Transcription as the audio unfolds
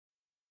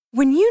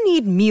When you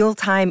need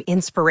mealtime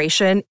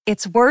inspiration,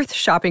 it's worth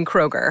shopping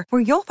Kroger,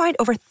 where you'll find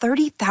over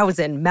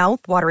 30,000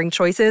 mouth-watering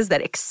choices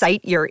that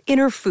excite your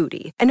inner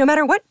foodie. And no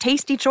matter what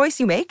tasty choice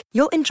you make,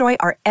 you'll enjoy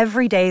our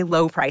everyday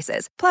low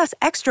prices, plus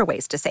extra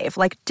ways to save,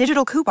 like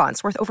digital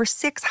coupons worth over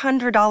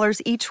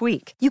 $600 each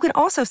week. You can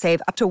also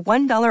save up to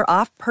 $1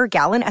 off per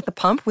gallon at the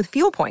pump with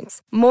fuel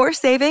points. More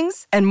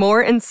savings and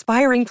more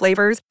inspiring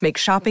flavors make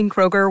shopping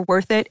Kroger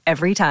worth it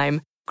every time.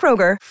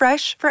 Kroger,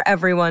 fresh for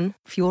everyone.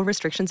 Fuel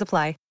restrictions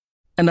apply.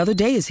 Another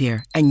day is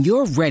here, and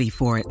you're ready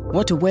for it.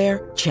 What to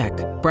wear? Check.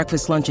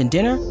 Breakfast, lunch, and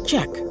dinner?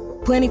 Check.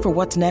 Planning for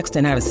what's next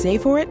and how to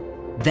save for it?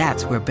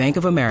 That's where Bank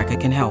of America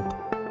can help.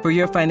 For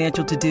your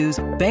financial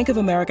to-dos, Bank of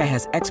America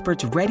has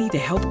experts ready to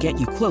help get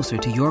you closer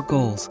to your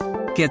goals.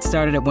 Get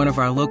started at one of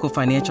our local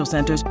financial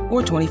centers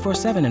or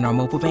 24/7 in our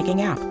mobile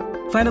banking app.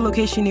 Find a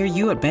location near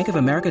you at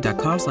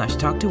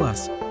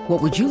bankofamerica.com/talktous.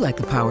 What would you like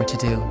the power to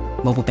do?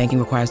 Mobile banking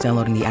requires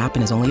downloading the app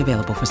and is only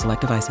available for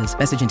select devices.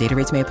 Message and data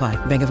rates may apply.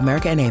 Bank of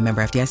America N.A.,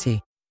 member FDIC.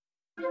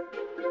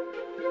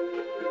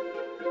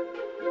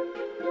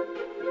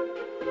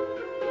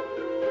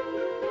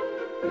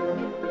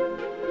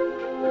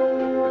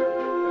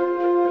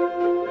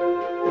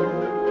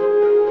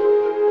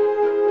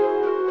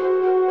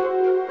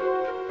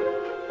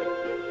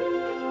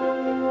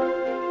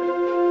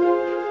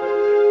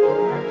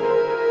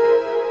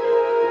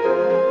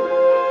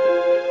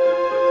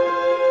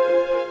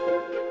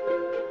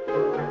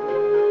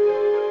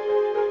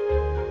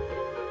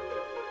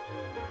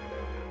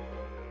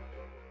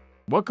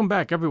 Welcome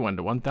back, everyone,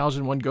 to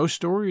 1001 Ghost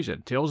Stories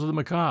and Tales of the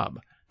Macabre.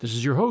 This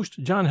is your host,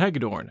 John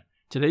Hagedorn.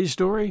 Today's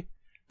story,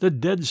 The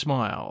Dead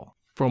Smile,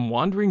 from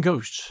Wandering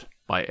Ghosts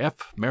by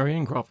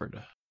F.MARION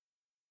CRAWFORD.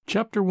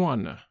 Chapter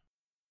 1.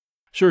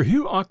 Sir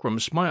Hugh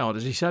Ockram smiled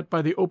as he sat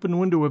by the open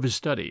window of his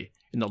study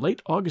in the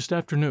late August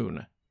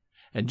afternoon,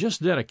 and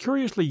just then a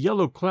curiously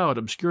yellow cloud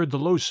obscured the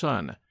low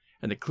sun,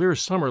 and the clear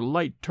summer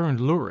light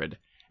turned lurid,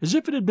 as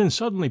if it had been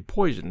suddenly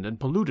poisoned and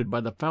polluted by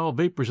the foul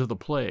vapors of the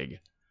plague.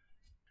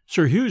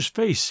 Sir Hugh's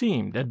face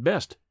seemed, at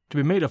best, to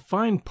be made of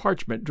fine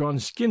parchment drawn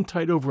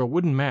skin-tight over a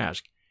wooden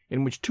mask,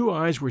 in which two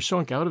eyes were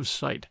sunk out of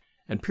sight,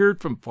 and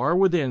peered from far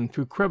within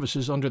through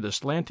crevices under the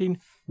slanting,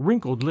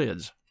 wrinkled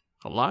lids,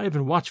 alive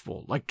and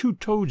watchful, like two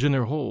toads in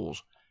their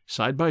holes,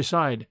 side by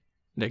side,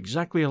 and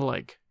exactly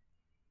alike.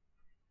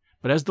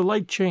 But as the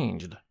light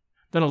changed,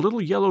 then a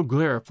little yellow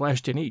glare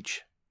flashed in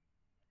each.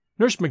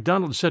 Nurse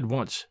MacDonald said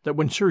once that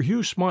when Sir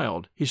Hugh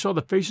smiled, he saw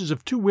the faces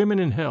of two women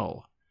in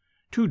hell,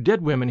 two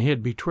dead women he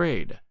had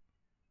betrayed.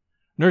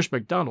 Nurse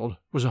MacDonald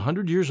was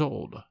 100 years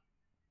old,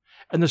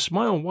 and the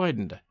smile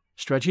widened,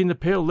 stretching the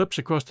pale lips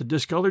across the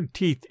discolored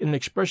teeth in an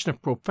expression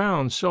of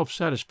profound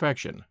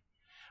self-satisfaction,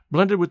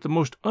 blended with the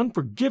most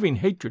unforgiving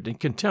hatred and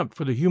contempt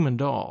for the human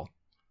doll.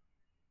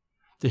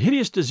 The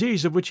hideous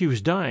disease of which he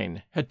was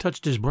dying had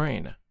touched his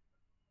brain.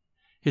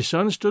 His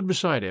son stood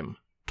beside him,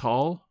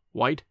 tall,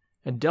 white,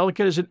 and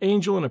delicate as an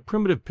angel in a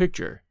primitive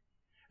picture,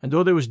 and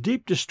though there was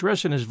deep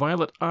distress in his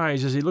violet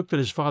eyes as he looked at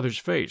his father's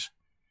face,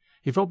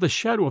 he felt the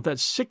shadow of that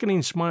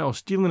sickening smile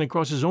stealing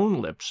across his own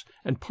lips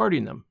and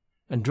parting them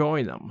and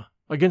drawing them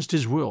against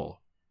his will.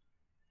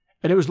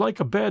 And it was like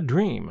a bad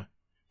dream,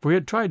 for he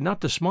had tried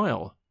not to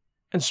smile,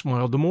 and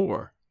smiled the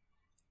more.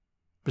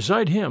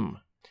 Beside him,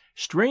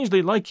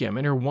 strangely like him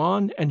in her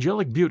wan,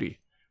 angelic beauty,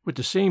 with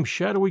the same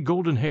shadowy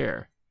golden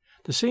hair,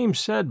 the same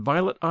sad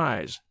violet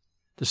eyes,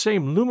 the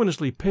same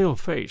luminously pale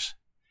face,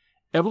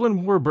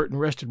 Evelyn Warburton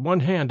rested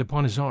one hand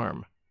upon his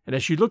arm, and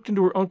as she looked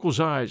into her uncle's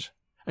eyes,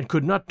 and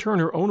could not turn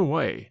her own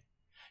away,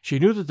 she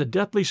knew that the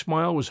deathly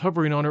smile was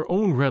hovering on her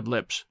own red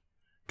lips,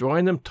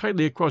 drawing them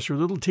tightly across her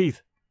little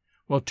teeth,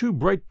 while two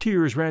bright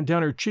tears ran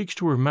down her cheeks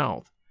to her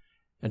mouth,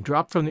 and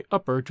dropped from the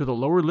upper to the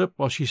lower lip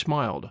while she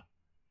smiled,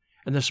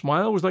 and the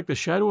smile was like the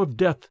shadow of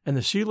death and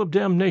the seal of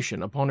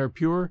damnation upon her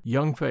pure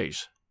young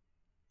face.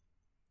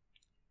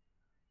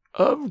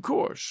 "Of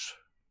course,"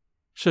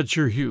 said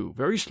Sir Hugh,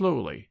 very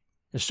slowly,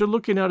 and stood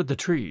looking out at the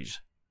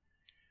trees.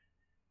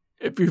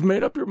 "If you've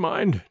made up your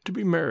mind to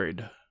be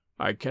married,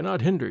 I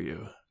cannot hinder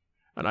you,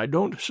 and I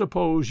don't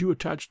suppose you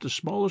attach the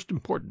smallest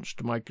importance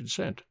to my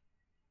consent."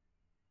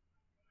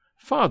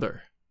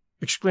 "Father!"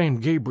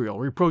 exclaimed Gabriel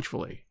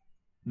reproachfully.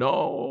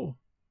 "No,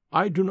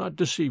 I do not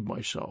deceive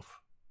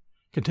myself,"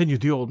 continued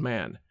the old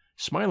man,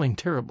 smiling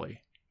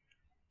terribly.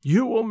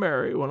 "You will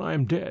marry when I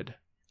am dead,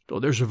 though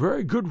there's a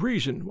very good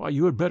reason why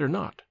you had better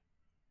not.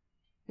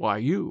 Why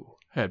you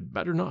had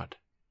better not,"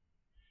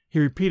 he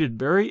repeated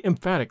very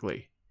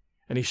emphatically,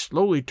 and he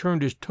slowly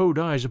turned his toad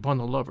eyes upon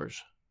the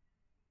lovers.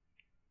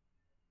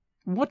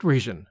 "What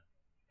reason?"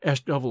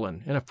 asked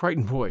Evelyn in a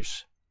frightened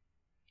voice.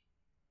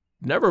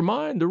 "Never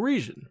mind the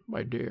reason,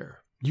 my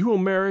dear. You will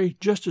marry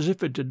just as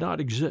if it did not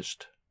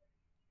exist."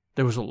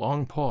 There was a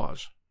long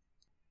pause.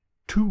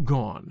 "Two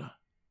gone,"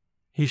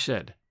 he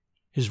said,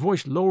 his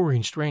voice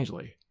lowering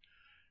strangely,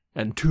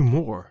 "and two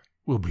more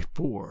will be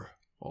four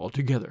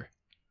altogether,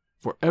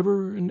 for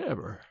ever and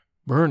ever,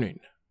 burning,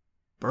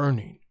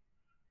 burning,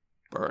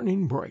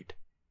 burning bright."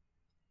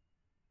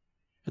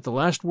 At the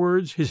last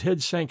words his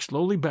head sank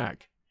slowly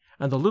back,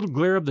 and the little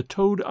glare of the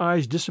toad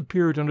eyes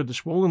disappeared under the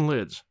swollen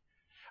lids,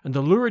 and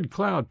the lurid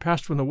cloud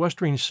passed from the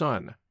westering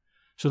sun,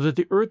 so that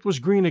the earth was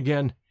green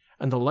again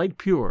and the light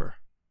pure.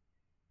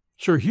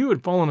 Sir Hugh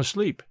had fallen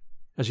asleep,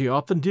 as he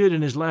often did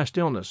in his last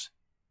illness,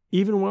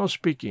 even while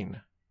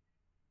speaking.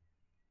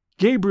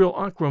 Gabriel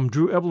Ockram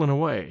drew Evelyn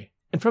away,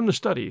 and from the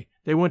study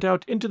they went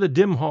out into the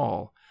dim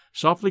hall,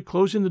 softly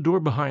closing the door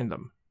behind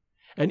them,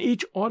 and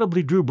each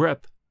audibly drew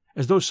breath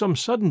as though some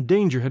sudden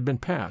danger had been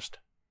passed.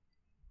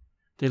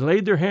 They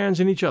laid their hands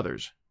in each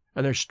other's,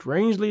 and their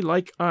strangely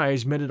like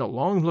eyes met in a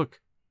long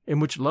look in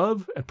which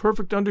love and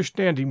perfect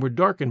understanding were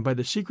darkened by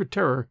the secret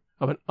terror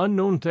of an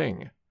unknown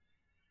thing.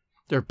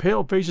 Their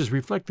pale faces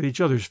reflected each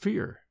other's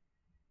fear.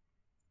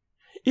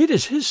 "It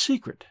is his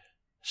secret,"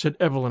 said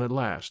Evelyn at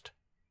last.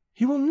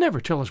 "He will never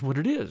tell us what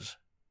it is."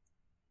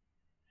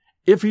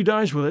 "If he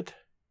dies with it,"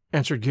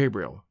 answered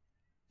Gabriel,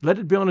 "let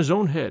it be on his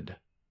own head."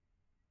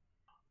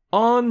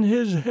 "On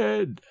his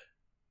head,"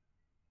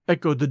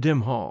 echoed the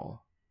dim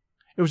hall.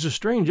 It was a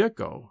strange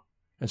echo,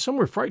 and some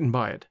were frightened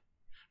by it,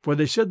 for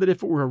they said that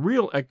if it were a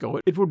real echo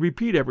it would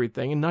repeat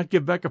everything and not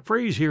give back a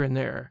phrase here and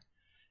there,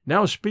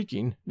 now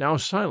speaking, now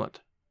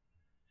silent.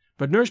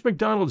 But Nurse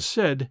MacDonald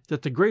said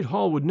that the great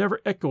hall would never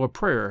echo a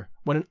prayer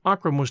when an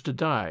Ockram was to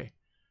die,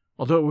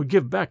 although it would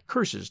give back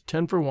curses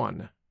 10 for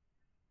 1.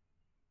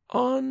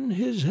 "On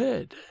his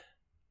head,"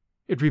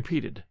 it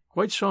repeated,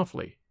 quite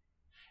softly,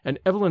 and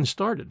Evelyn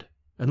started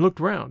and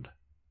looked round.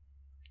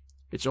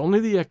 "It's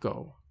only the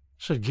echo,"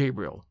 said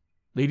Gabriel,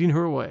 leading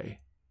her away.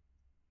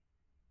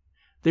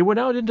 They went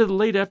out into the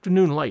late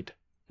afternoon light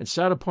and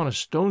sat upon a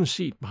stone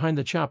seat behind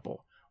the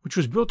chapel, which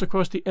was built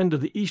across the end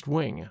of the east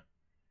wing.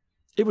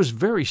 It was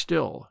very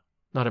still,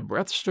 not a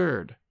breath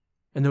stirred,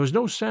 and there was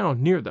no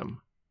sound near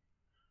them.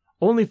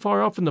 Only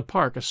far off in the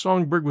park a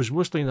songbird was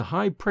whistling the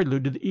high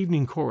prelude to the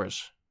evening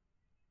chorus.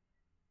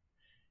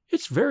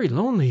 "It's very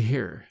lonely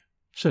here,"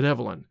 said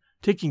Evelyn,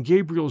 taking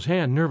Gabriel's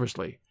hand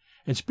nervously,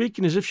 and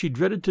speaking as if she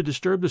dreaded to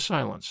disturb the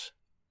silence.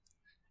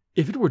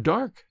 "If it were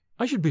dark,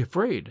 I should be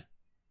afraid."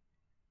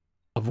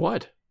 "Of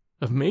what?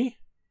 Of me?"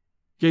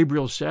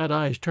 Gabriel's sad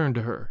eyes turned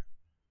to her.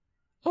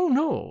 "Oh,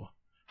 no.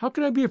 How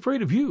can I be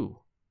afraid of you?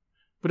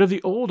 But of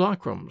the old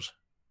Ockrams.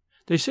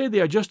 They say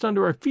they are just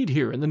under our feet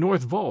here in the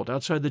north vault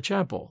outside the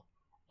chapel,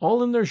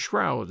 all in their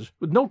shrouds,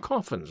 with no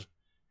coffins,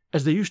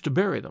 as they used to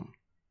bury them."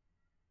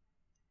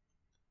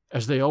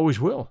 "As they always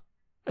will,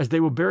 as they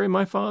will bury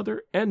my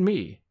father and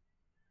me.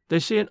 They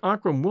say an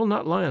Ockram will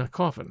not lie in a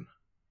coffin."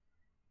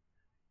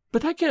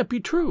 "But that can't be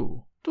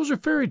true. Those are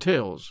fairy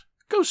tales,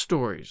 ghost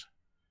stories."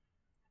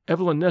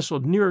 Evelyn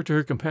nestled nearer to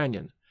her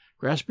companion,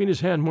 grasping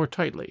his hand more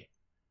tightly,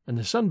 and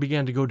the sun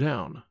began to go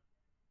down.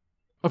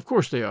 "Of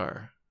course they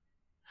are.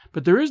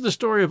 But there is the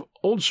story of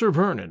old Sir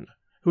Vernon,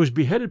 who was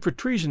beheaded for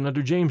treason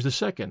under James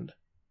II.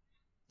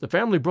 The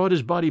family brought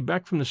his body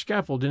back from the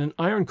scaffold in an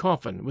iron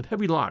coffin with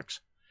heavy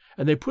locks,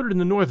 and they put it in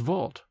the north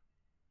vault.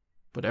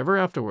 But ever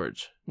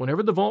afterwards,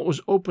 whenever the vault was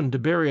opened to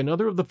bury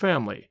another of the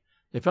family,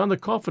 they found the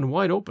coffin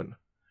wide open,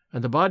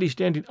 and the body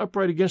standing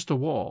upright against the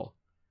wall,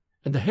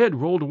 and the head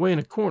rolled away in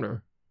a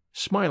corner,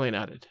 smiling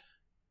at it."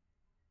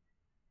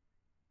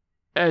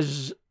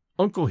 "As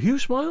Uncle Hugh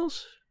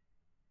smiles?"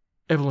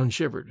 Evelyn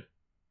shivered.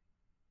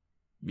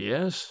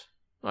 "Yes,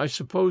 I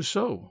suppose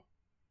so,"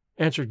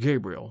 answered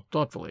Gabriel,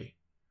 thoughtfully.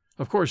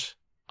 "Of course,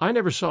 I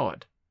never saw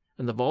it,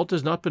 and the vault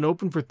has not been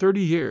opened for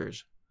 30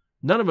 years.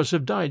 None of us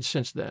have died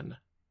since then."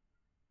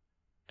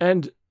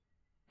 "And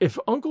if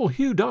Uncle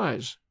Hugh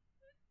dies,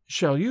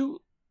 shall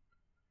you—"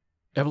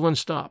 Evelyn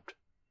stopped,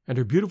 and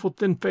her beautiful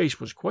thin face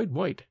was quite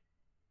white.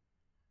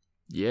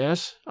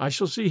 "Yes, I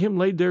shall see him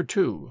laid there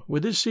too,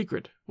 with his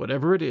secret,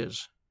 whatever it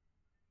is."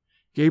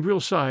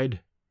 Gabriel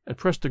sighed and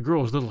pressed the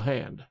girl's little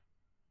hand.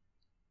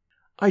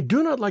 "I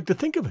do not like to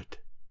think of it,"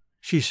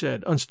 she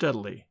said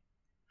unsteadily.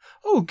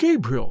 "Oh,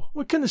 Gabriel,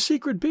 what can the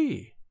secret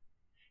be?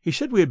 He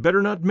said we had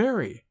better not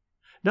marry.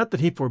 Not that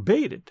he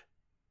forbade it,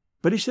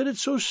 but he said it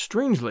so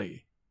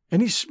strangely,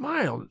 and he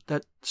smiled,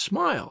 that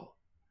smile."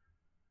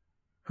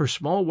 Her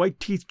small white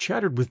teeth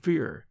chattered with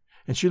fear,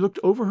 and she looked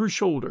over her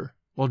shoulder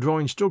while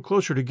drawing still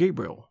closer to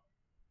Gabriel.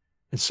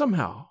 "And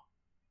somehow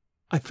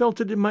I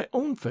felt it in my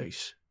own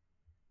face."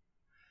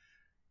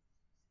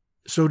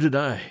 "So did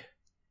I,"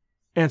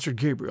 answered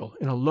Gabriel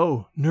in a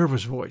low,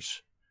 nervous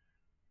voice.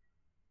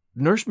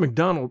 "Nurse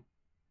MacDonald—"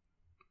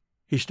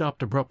 He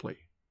stopped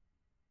abruptly.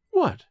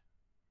 "What?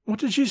 What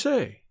did she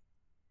say?"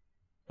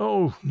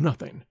 "Oh,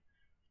 nothing.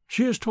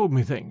 She has told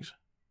me things.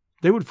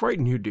 They would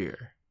frighten you,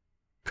 dear.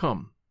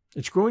 Come,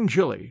 it's growing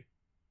chilly."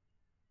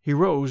 He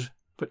rose,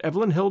 but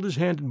Evelyn held his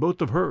hand in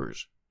both of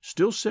hers,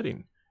 still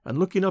sitting and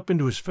looking up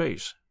into his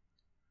face.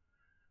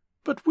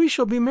 "But we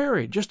shall be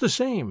married just the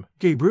same,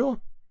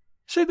 Gabriel.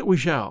 Say that we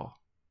shall."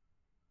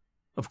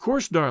 "Of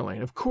course,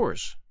 darling, of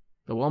course.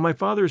 But while my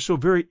father is so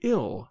very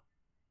ill,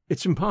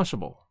 it's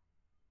impossible."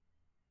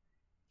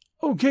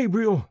 "Oh,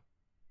 Gabriel,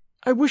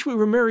 I wish we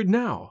were married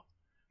now,"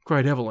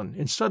 cried Evelyn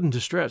in sudden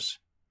distress.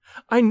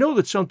 "I know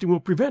that something will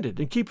prevent it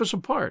and keep us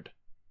apart."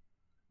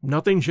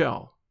 "Nothing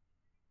shall."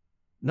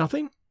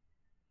 "Nothing?"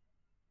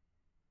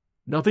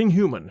 "Nothing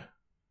human,"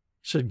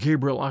 said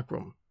Gabriel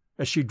Ockram,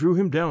 as she drew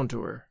him down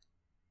to her.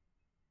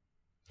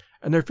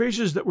 And their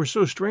faces that were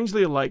so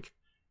strangely alike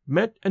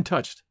met and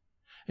touched,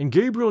 and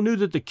Gabriel knew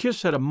that the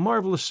kiss had a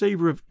marvelous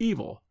savor of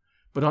evil,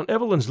 but on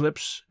Evelyn's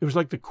lips it was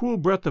like the cool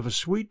breath of a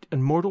sweet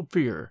and mortal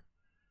fear.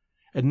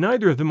 And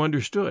neither of them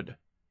understood,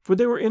 for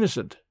they were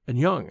innocent and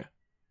young.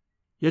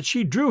 Yet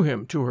she drew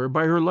him to her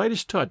by her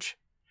lightest touch,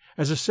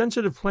 as a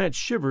sensitive plant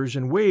shivers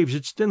and waves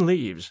its thin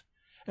leaves,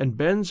 and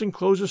bends and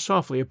closes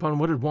softly upon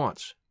what it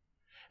wants.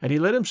 And he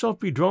let himself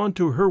be drawn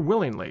to her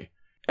willingly,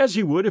 as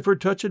he would if her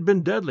touch had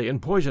been deadly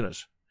and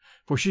poisonous,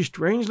 for she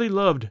strangely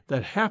loved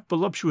that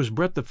half-voluptuous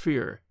breath of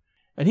fear,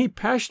 and he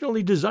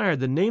passionately desired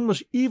the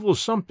nameless evil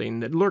something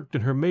that lurked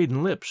in her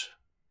maiden lips.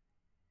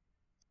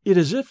 It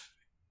is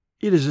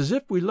as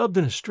if we loved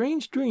in a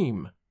strange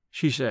dream,"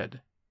 she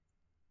said.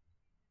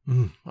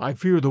 "I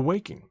fear the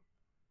waking,"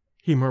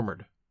 he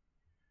murmured.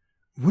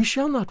 "We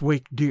shall not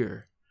wake,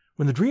 dear.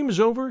 When the dream is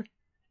over,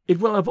 it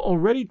will have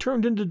already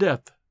turned into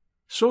death,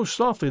 so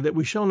softly that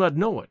we shall not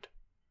know it.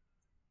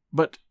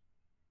 But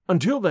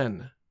until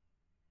then—"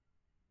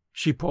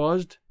 She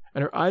paused,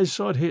 and her eyes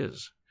sought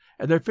his,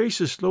 and their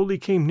faces slowly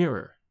came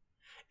nearer.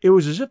 It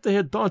was as if they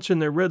had thoughts in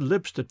their red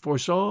lips that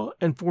foresaw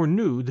and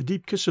foreknew the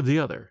deep kiss of the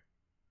other.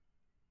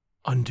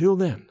 "Until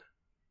then,"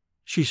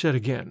 she said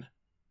again,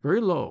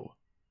 very low,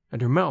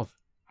 and her mouth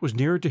was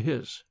nearer to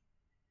his.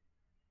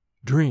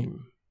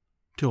 "Dream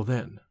till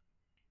then,"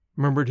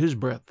 murmured his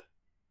breath.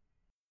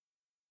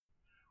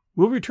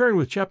 We'll return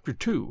with Chapter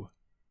 2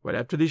 right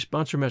after these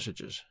sponsor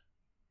messages.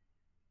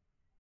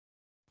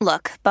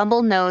 Look,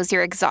 Bumble knows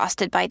you're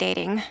exhausted by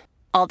dating.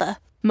 All the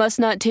 "must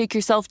not take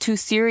yourself too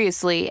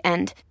seriously"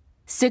 and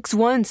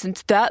 6'1"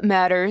 since that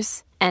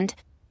matters, and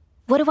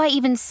what do I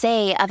even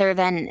say other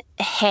than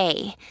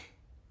hey?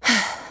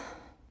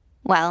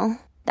 Well,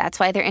 that's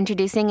why they're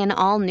introducing an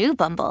all-new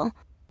Bumble,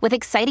 with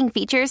exciting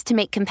features to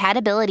make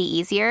compatibility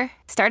easier,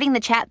 starting the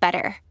chat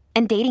better,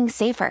 and dating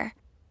safer.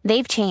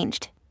 They've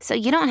changed, so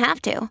you don't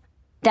have to.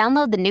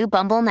 Download the new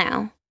Bumble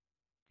now.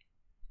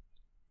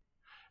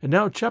 And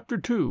now Chapter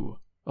 2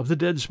 of The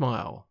Dead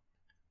Smile.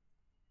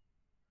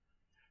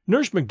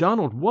 Nurse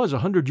MacDonald was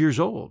 100 years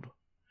old.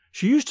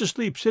 She used to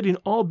sleep sitting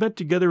all bent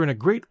together in a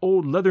great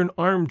old leathern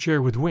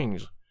armchair with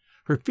wings,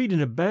 her feet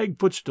in a bag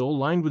footstool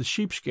lined with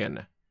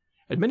sheepskin,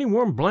 and many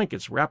warm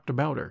blankets wrapped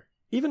about her,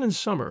 even in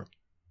summer.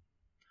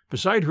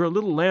 Beside her a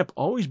little lamp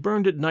always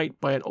burned at night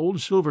by an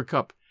old silver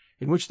cup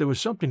in which there was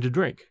something to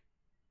drink.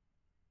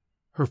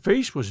 Her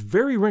face was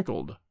very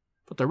wrinkled,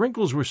 but the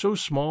wrinkles were so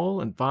small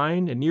and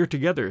fine and near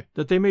together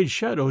that they made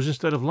shadows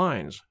instead of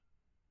lines.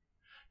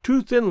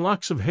 2 thin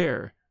locks of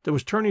hair that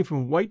was turning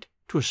from white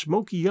to a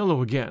smoky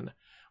yellow again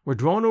were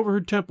drawn over her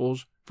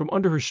temples from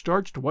under her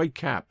starched white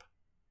cap.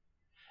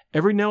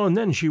 Every now and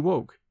then she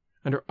woke,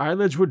 and her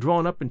eyelids were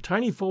drawn up in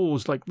tiny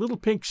folds like little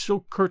pink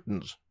silk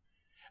curtains,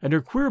 and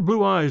her queer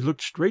blue eyes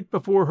looked straight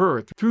before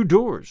her through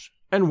doors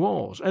and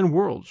walls and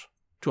worlds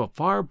to a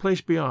far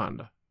place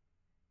beyond.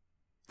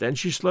 Then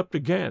she slept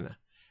again,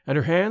 and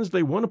her hands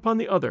lay one upon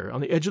the other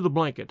on the edge of the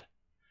blanket.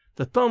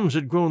 The thumbs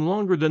had grown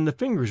longer than the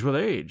fingers with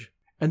age,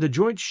 and the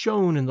joints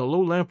shone in the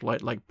low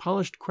lamplight like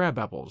polished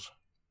crab-apples.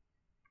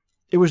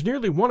 It was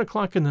nearly 1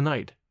 o'clock in the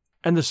night,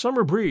 and the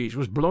summer breeze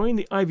was blowing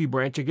the ivy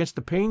branch against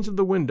the panes of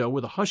the window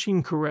with a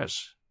hushing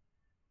caress.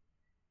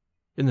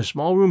 In the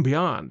small room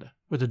beyond,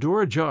 with the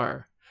door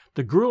ajar,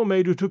 the girl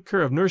maid who took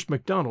care of Nurse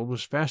MacDonald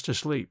was fast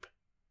asleep.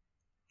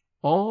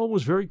 All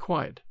was very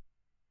quiet.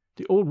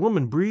 The old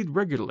woman breathed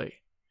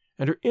regularly,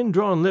 and her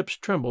indrawn lips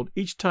trembled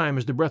each time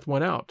as the breath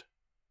went out,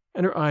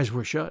 and her eyes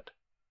were shut.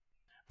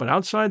 But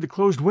outside the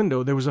closed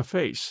window there was a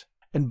face,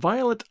 and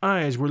violet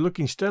eyes were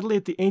looking steadily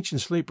at the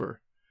ancient sleeper,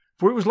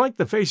 for it was like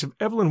the face of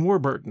Evelyn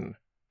Warburton,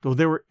 though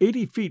they were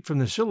 80 feet from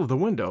the sill of the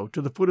window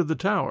to the foot of the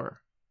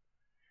tower.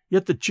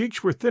 Yet the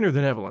cheeks were thinner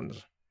than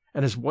Evelyn's,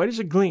 and as white as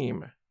a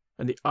gleam,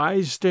 and the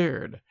eyes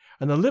stared,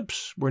 and the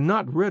lips were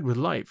not red with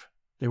life,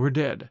 they were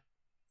dead,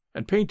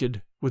 and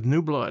painted with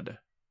new blood.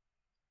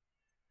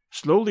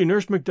 Slowly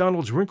Nurse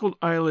MacDonald's wrinkled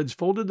eyelids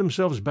folded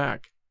themselves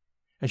back,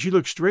 and she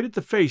looked straight at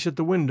the face at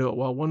the window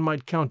while one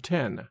might count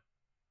 10.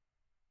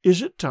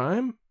 "Is it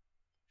time?"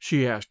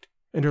 she asked,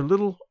 in her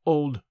little,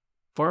 old,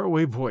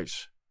 far-away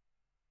voice.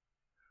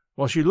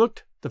 While she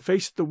looked, the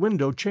face at the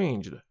window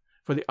changed,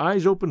 for the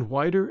eyes opened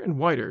wider and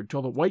wider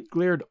till the white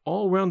glared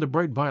all round the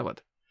bright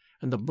violet,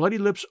 and the bloody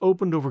lips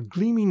opened over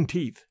gleaming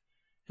teeth,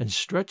 and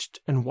stretched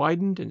and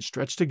widened and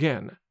stretched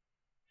again,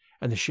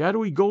 and the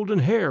shadowy golden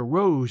hair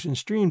rose and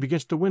streamed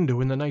against the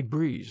window in the night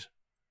breeze.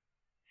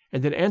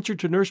 And in answer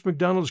to Nurse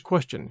MacDonald's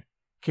question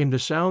came the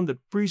sound that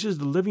freezes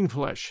the living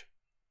flesh.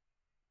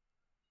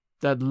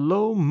 That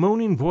low,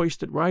 moaning voice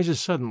that rises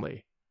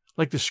suddenly,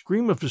 like the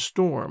scream of a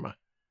storm,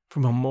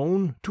 from a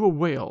moan to a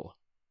wail,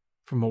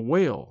 from a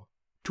wail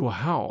to a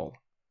howl,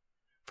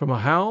 from a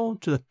howl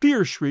to the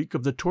fear shriek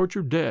of the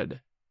tortured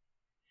dead.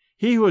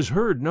 He who has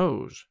heard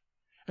knows,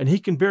 and he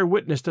can bear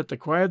witness that the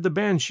cry of the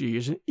banshee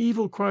is an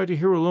evil cry to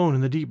hear alone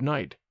in the deep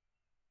night.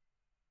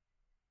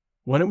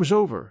 When it was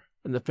over,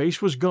 and the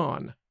face was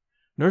gone,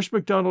 Nurse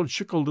MacDonald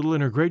shook a little in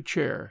her great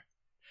chair,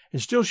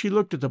 and still she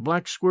looked at the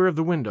black square of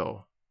the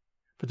window,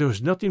 but there was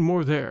nothing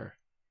more there,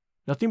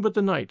 nothing but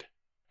the night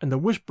and the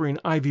whispering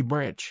ivy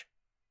branch.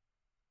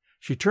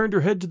 She turned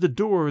her head to the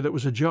door that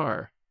was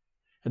ajar,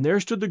 and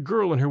there stood the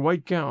girl in her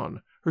white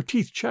gown, her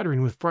teeth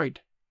chattering with fright.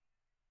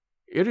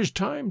 "It is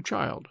time,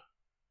 child,"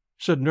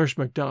 said Nurse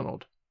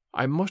MacDonald.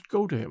 "I must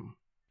go to him,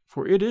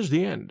 for it is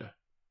the end."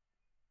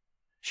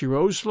 She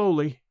rose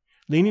slowly,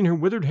 leaning her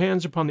withered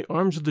hands upon the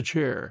arms of the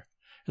chair,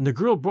 and the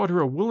girl brought her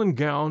a woolen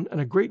gown and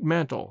a great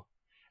mantle,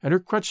 and her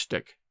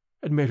crutch-stick,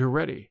 and made her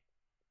ready.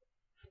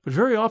 But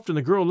very often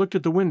the girl looked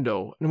at the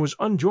window and was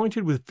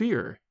unjointed with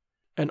fear,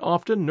 and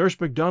often Nurse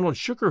MacDonald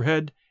shook her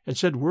head and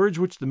said words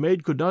which the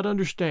maid could not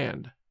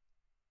understand.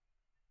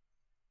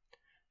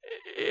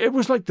 "It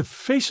was like the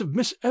face of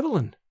Miss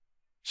Evelyn,"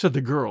 said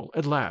the girl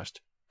at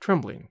last,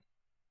 trembling.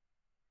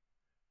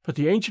 But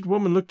the ancient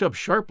woman looked up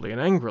sharply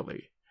and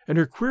angrily, and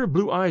her queer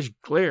blue eyes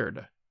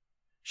glared.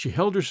 She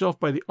held herself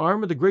by the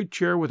arm of the great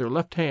chair with her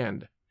left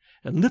hand,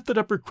 and lifted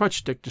up her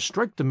crutch-stick to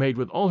strike the maid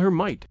with all her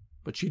might,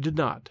 but she did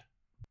not.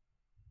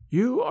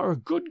 "You are a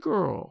good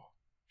girl,"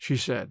 she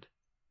said,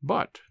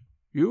 "but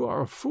you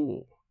are a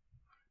fool.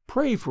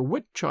 Pray for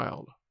wit,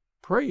 child,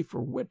 pray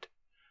for wit,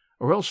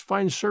 or else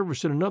find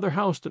service in another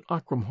house than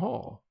Ockram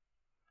Hall.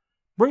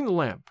 Bring the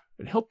lamp,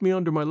 and help me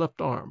under my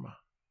left arm."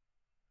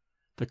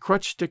 The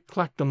crutch-stick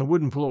clacked on the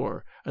wooden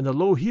floor, and the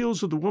low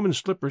heels of the woman's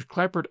slippers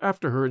clattered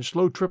after her in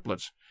slow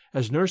triplets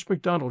as Nurse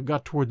MacDonald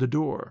got toward the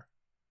door.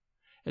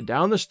 And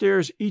down the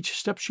stairs each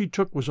step she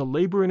took was a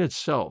labor in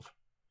itself,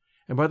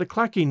 and by the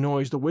clacking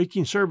noise the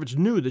waking servants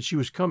knew that she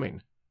was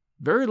coming,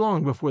 very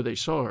long before they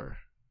saw her.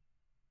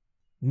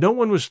 No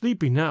one was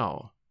sleeping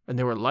now, and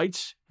there were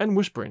lights and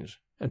whisperings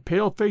and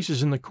pale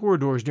faces in the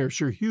corridors near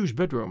Sir Hugh's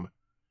bedroom.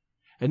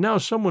 And now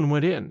someone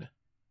went in,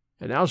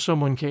 and now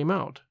someone came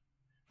out,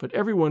 but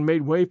everyone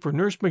made way for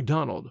Nurse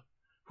MacDonald,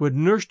 who had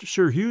nursed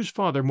Sir Hugh's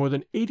father more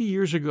than 80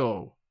 years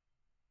ago.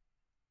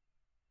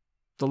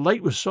 The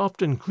light was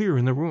soft and clear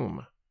in the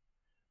room.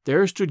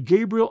 There stood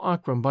Gabriel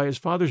Ockram by his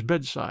father's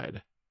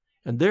bedside,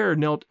 and there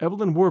knelt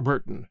Evelyn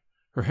Warburton,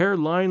 her hair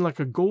lying like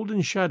a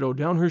golden shadow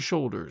down her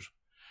shoulders,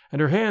 and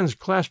her hands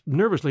clasped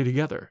nervously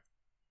together.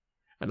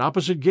 And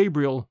opposite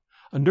Gabriel,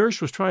 a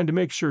nurse was trying to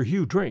make Sir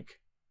Hugh drink,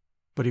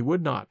 but he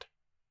would not.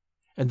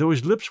 And though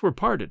his lips were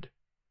parted,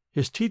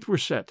 his teeth were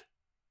set.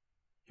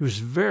 He was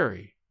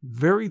very,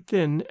 very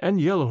thin and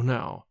yellow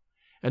now,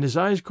 and his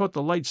eyes caught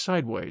the light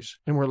sideways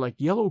and were like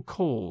yellow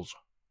coals.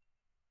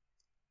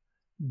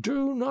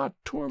 "Do not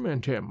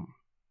torment him,"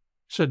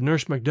 said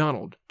Nurse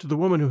MacDonald to the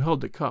woman who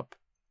held the cup.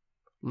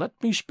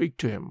 "Let me speak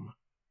to him,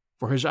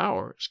 for his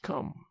hour is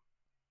come."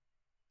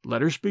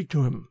 "Let her speak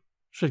to him,"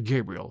 said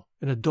Gabriel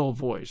in a dull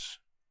voice.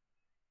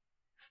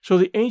 So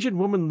the ancient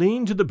woman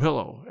leaned to the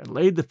pillow and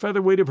laid the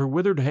featherweight of her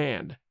withered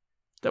hand,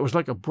 that was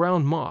like a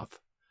brown moth,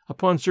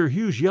 upon Sir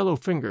Hugh's yellow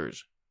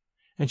fingers,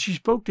 and she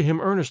spoke to him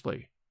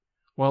earnestly,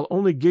 while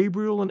only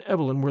Gabriel and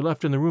Evelyn were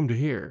left in the room to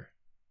hear.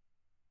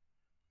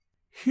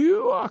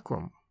 "Hugh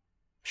Ockram,"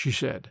 she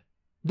said,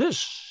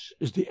 "this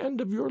is the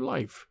end of your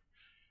life,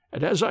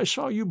 and as I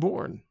saw you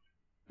born,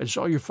 and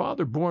saw your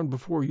father born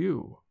before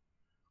you,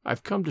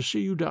 I've come to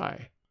see you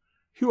die.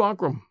 Hugh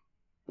Ockram,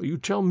 will you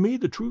tell me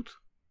the truth?"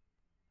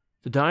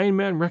 The dying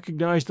man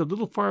recognized the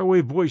little faraway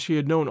voice he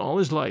had known all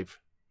his life,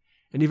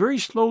 and he very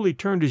slowly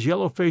turned his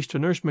yellow face to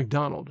Nurse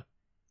MacDonald,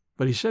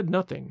 but he said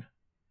nothing.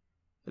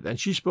 And then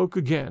she spoke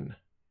again.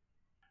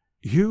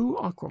 "Hugh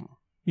Ockram,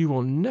 you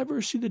will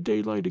never see the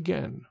daylight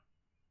again.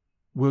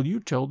 Will you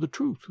tell the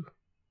truth?"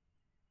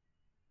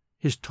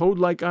 His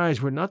toad-like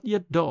eyes were not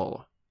yet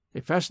dull.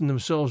 They fastened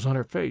themselves on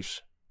her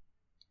face.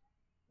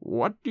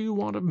 "What do you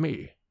want of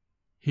me?"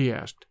 he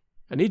asked,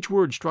 and each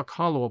word struck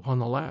hollow upon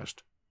the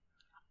last.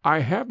 "I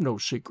have no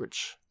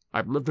secrets.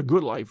 I've lived a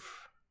good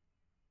life."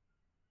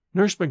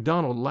 Nurse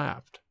MacDonald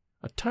laughed,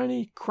 a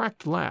tiny,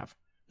 cracked laugh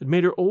that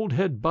made her old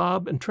head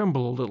bob and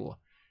tremble a little,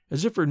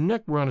 as if her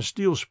neck were on a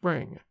steel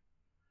spring.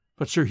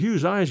 But Sir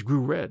Hugh's eyes grew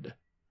red,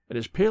 and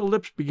his pale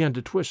lips began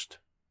to twist.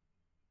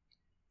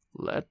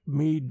 "Let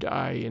me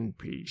die in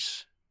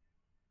peace,"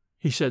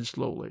 he said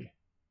slowly.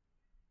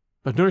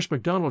 But Nurse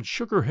MacDonald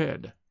shook her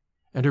head,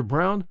 and her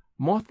brown,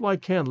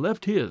 moth-like hand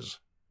left his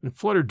and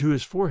fluttered to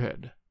his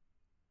forehead.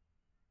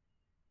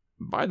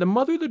 "By the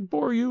mother that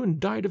bore you and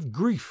died of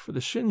grief for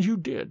the sins you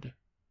did,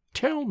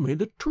 tell me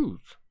the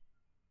truth."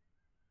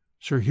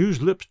 Sir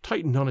Hugh's lips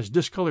tightened on his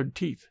discolored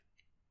teeth.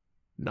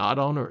 "Not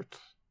on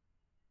earth,"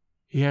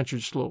 he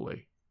answered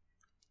slowly.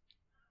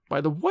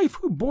 "By the wife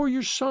who bore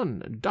your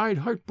son and died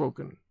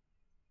heartbroken,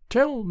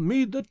 tell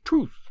me the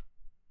truth."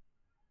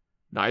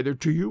 "Neither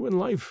to you in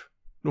life,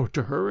 nor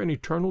to her in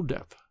eternal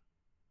death."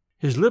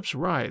 His lips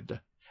writhed,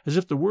 as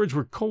if the words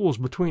were coals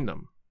between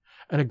them,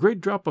 and a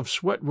great drop of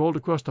sweat rolled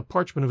across the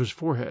parchment of his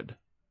forehead.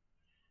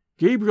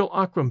 Gabriel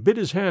Ockram bit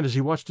his hand as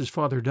he watched his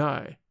father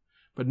die,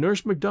 but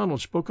Nurse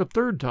MacDonald spoke a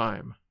third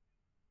time.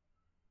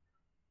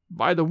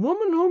 "By the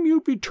woman whom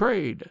you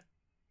betrayed,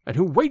 and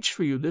who waits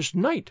for you this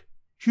night,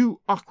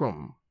 Hugh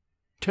Ockram,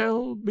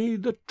 tell me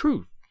the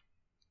truth."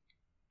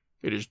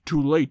 It is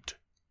too late.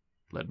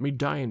 Let me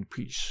die in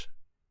peace."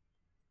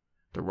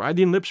 The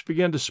writhing lips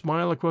began to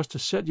smile across the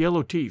set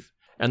yellow teeth,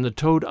 and the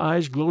toad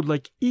eyes glowed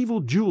like evil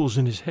jewels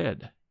in his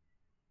head.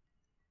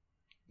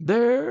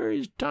 "There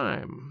is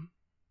time,"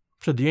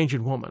 said the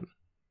ancient woman.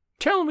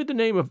 "Tell me the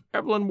name of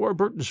Evelyn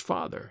Warburton's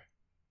father.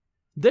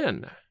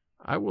 Then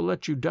I will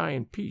let you die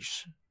in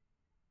peace."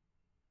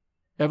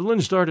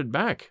 Evelyn started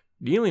back,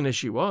 kneeling as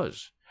she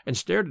was, and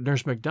stared at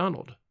Nurse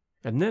MacDonald,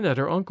 and then at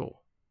her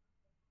uncle.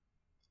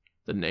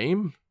 "The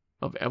name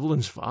of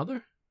Evelyn's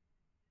father?"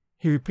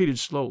 he repeated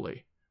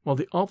slowly, while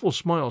the awful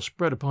smile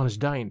spread upon his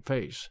dying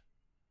face.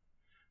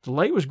 The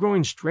light was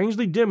growing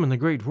strangely dim in the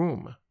great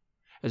room.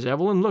 As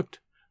Evelyn looked,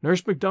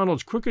 Nurse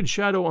MacDonald's crooked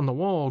shadow on the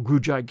wall grew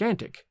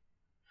gigantic.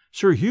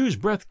 Sir Hugh's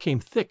breath came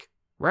thick,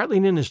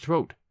 rattling in his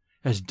throat,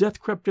 as death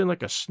crept in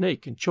like a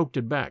snake and choked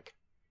it back.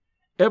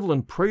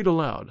 Evelyn prayed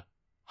aloud,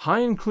 high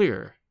and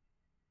clear.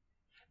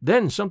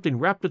 Then something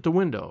rapped at the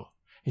window,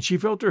 and she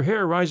felt her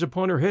hair rise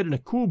upon her head in a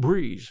cool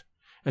breeze,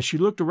 as she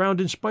looked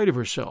around in spite of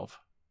herself.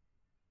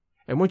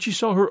 And when she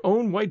saw her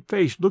own white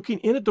face looking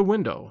in at the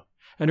window,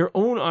 and her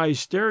own eyes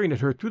staring at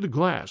her through the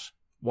glass,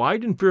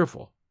 wide and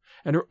fearful,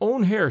 and her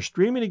own hair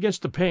streaming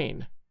against the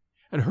pane,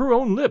 and her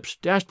own lips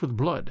dashed with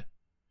blood,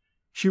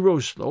 she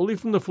rose slowly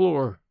from the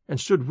floor and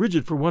stood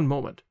rigid for one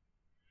moment,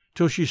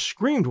 till she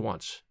screamed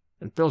once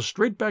and fell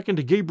straight back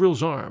into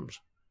Gabriel's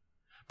arms.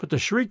 But the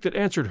shriek that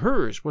answered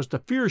hers was the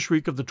fear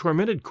shriek of the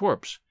tormented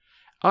corpse,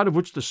 out of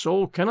which the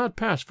soul cannot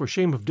pass for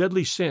shame of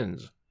deadly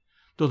sins,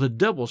 though the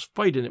devils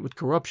fight in it with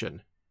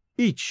corruption,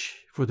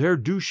 each for their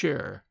due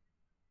share.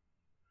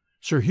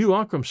 Sir Hugh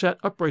Ockram sat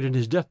upright in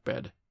his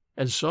deathbed,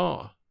 and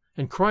saw,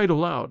 and cried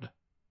aloud,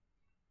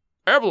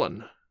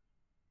 "Evelyn!"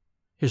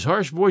 His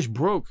harsh voice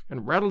broke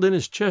and rattled in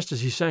his chest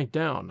as he sank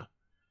down.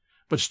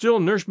 But still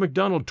Nurse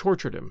MacDonald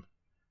tortured him,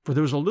 for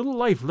there was a little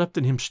life left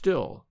in him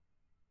still.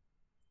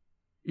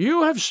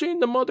 "You have seen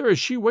the mother as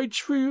she waits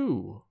for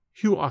you,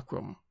 Hugh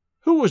Ockram.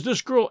 Who was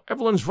this girl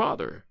Evelyn's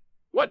father?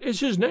 What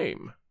is his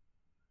name?"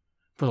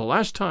 For the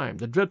last time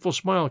the dreadful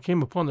smile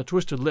came upon the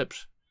twisted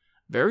lips,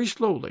 very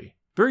slowly,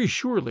 very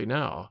surely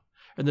now,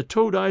 and the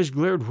toad eyes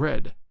glared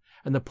red,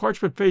 and the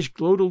parchment face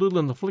glowed a little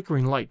in the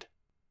flickering light.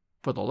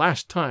 For the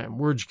last time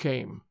words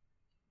came.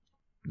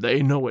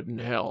 "They know it in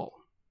hell."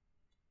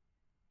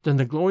 Then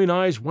the glowing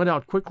eyes went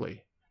out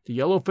quickly, the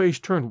yellow face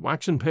turned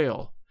waxen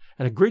pale,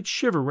 and a great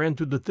shiver ran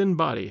through the thin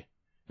body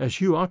as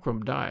Hugh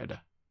Ockram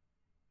died.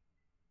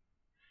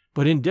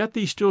 But in death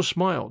he still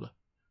smiled,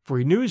 for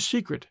he knew his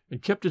secret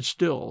and kept it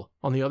still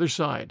on the other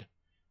side,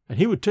 and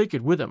he would take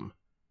it with him,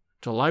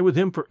 to lie with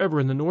him forever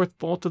in the north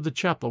vault of the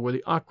chapel where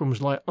the Ockrams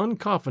lie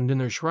uncoffined in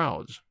their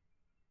shrouds,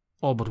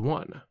 all but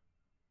one.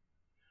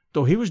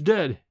 Though he was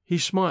dead, he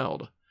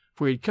smiled,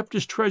 for he had kept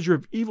his treasure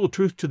of evil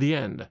truth to the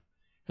end,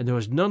 and there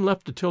was none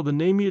left to tell the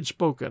name he had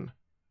spoken,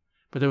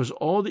 but there was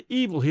all the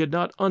evil he had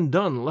not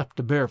undone left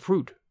to bear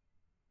fruit.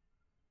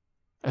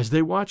 As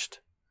they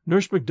watched,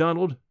 Nurse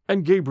MacDonald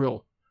and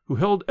Gabriel, who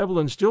held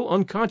Evelyn still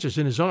unconscious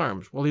in his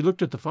arms while he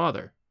looked at the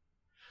father,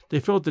 they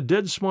felt the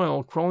dead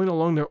smile crawling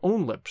along their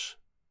own lips,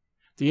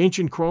 the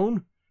ancient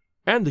crone,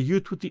 and the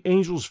youth with the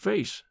angel's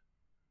face.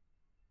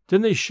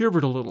 Then they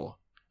shivered a little,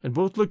 and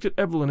both looked at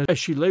Evelyn as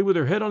she lay with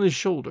her head on his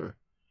shoulder,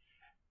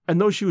 and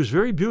though she was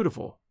very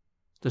beautiful,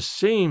 the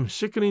same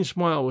sickening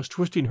smile was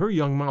twisting her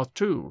young mouth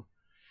too,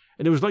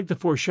 and it was like the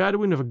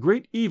foreshadowing of a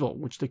great evil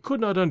which they could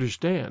not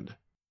understand.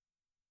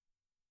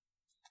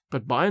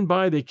 But by and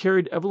by they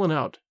carried Evelyn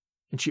out,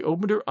 and she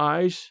opened her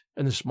eyes,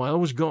 and the smile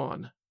was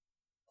gone.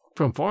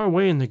 From far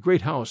away in the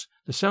great house,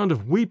 the sound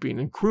of weeping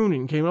and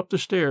crooning came up the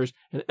stairs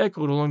and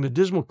echoed along the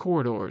dismal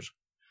corridors,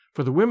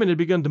 for the women had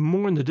begun to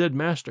mourn the dead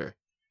master,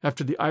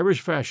 after the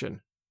Irish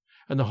fashion,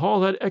 and the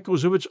hall had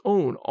echoes of its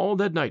own all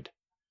that night,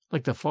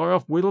 like the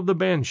far-off wail of the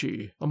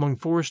banshee among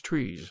forest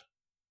trees.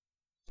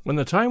 When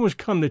the time was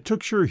come, they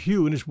took Sir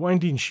Hugh in his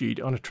winding sheet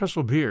on a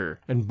trestle bier,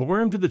 and bore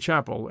him to the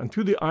chapel, and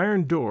through the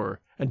iron door,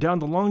 and down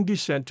the long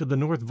descent to the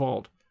north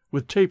vault,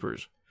 with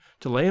tapers,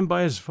 to lay him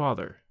by his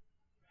father.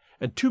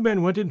 And 2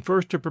 men went in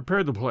first to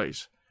prepare the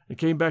place, and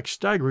came back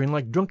staggering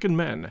like drunken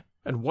men,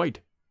 and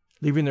white,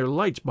 leaving their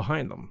lights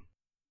behind them.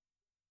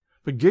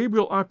 But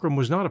Gabriel Ockram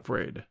was not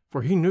afraid,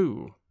 for he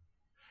knew.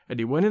 And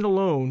he went in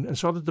alone, and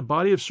saw that the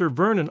body of Sir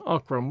Vernon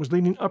Ockram was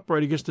leaning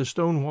upright against the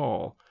stone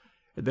wall,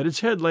 and that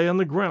its head lay on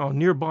the ground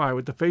near by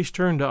with the face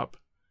turned up,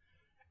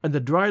 and the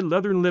dry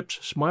leathern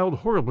lips smiled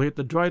horribly at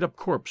the dried-up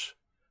corpse,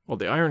 while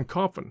the iron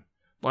coffin,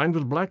 lined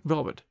with black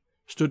velvet,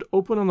 stood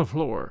open on the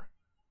floor.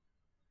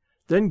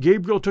 Then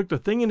Gabriel took the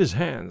thing in his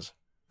hands,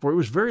 for it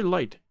was very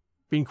light,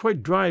 being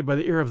quite dried by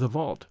the air of the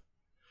vault,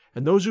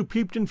 and those who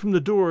peeped in from the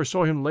door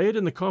saw him lay it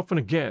in the coffin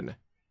again,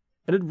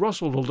 and it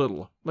rustled a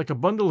little, like a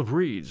bundle of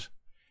reeds,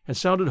 and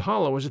sounded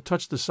hollow as it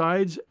touched the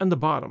sides and the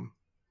bottom.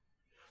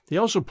 He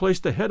also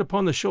placed the head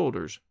upon the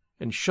shoulders,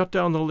 and shut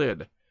down the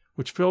lid,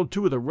 which fell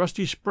to with a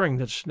rusty spring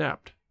that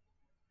snapped.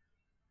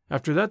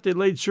 After that they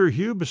laid Sir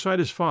Hugh beside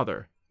his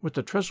father, with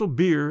the trestle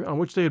bier on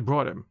which they had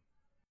brought him,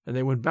 and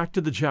they went back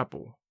to the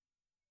chapel.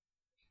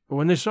 But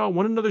when they saw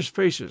one another's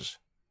faces,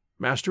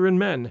 Master and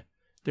men,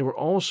 they were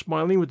all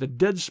smiling with the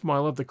dead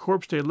smile of the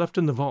corpse they had left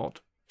in the vault,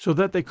 so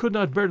that they could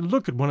not bear to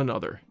look at one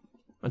another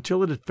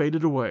until it had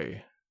faded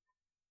away.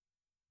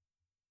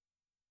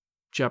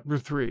 Chapter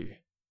 3.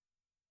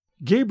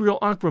 Gabriel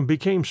Ockram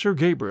became Sir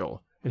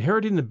Gabriel,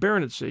 inheriting the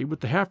baronetcy with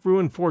the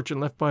half-ruined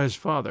fortune left by his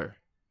father.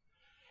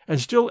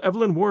 And still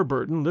Evelyn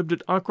Warburton lived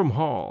at Ockram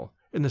Hall,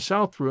 in the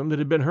south room that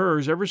had been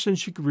hers ever since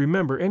she could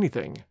remember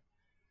anything.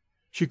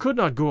 She could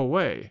not go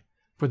away,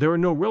 for there were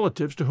no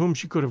relatives to whom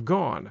she could have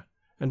gone,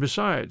 and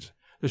besides,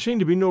 there seemed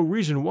to be no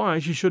reason why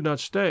she should not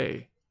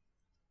stay.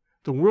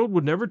 The world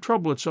would never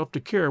trouble itself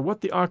to care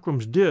what the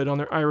Ockrams did on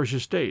their Irish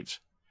estates,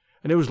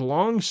 and it was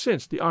long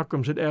since the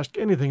Ockrams had asked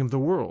anything of the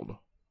world.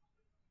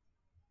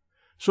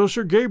 So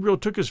Sir Gabriel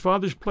took his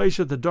father's place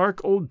at the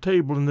dark old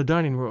table in the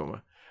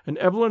dining-room, and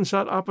Evelyn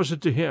sat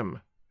opposite to him,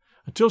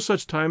 until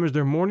such time as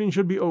their mourning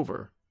should be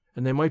over,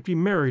 and they might be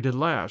married at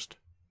last.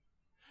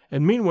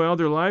 And meanwhile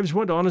their lives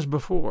went on as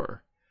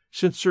before,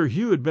 since Sir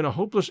Hugh had been a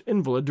hopeless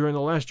invalid during the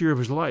last year of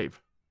his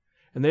life,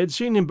 and they had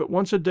seen him but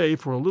once a day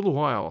for a little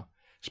while,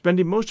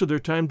 spending most of their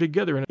time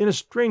together in a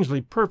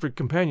strangely perfect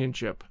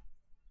companionship.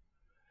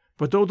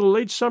 But though the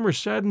late summer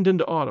saddened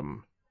into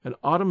autumn, and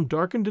autumn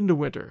darkened into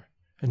winter,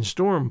 and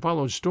storm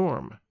followed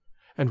storm,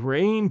 and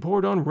rain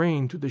poured on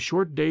rain through the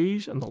short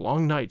days and the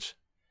long nights,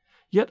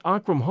 yet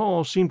Ockram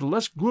Hall seemed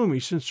less gloomy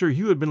since Sir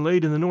Hugh had been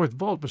laid in the north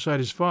vault beside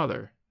his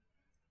father.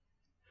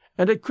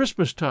 And at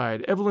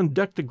Christmastide Evelyn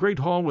decked the great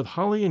hall with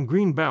holly and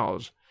green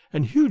boughs,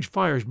 and huge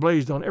fires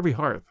blazed on every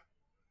hearth.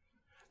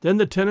 Then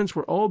the tenants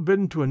were all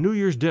bidden to a New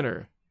Year's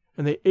dinner,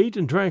 and they ate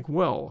and drank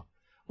well,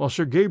 while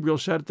Sir Gabriel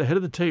sat at the head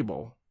of the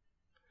table.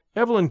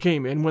 Evelyn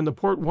came in when the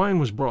port wine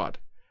was brought,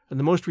 and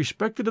the most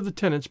respected of the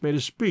tenants made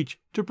a speech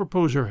to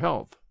propose her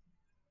health.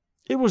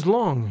 It was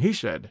long, he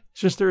said,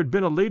 since there had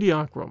been a Lady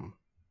Ockram.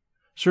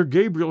 Sir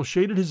Gabriel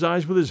shaded his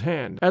eyes with his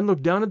hand, and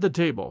looked down at the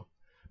table,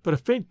 but a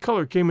faint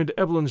colour came into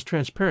Evelyn's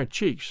transparent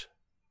cheeks.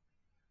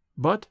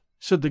 But,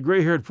 said the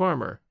grey-haired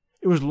farmer,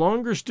 it was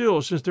longer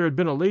still since there had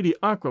been a Lady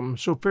Ockram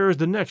so fair as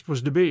the next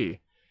was to be,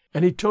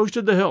 and he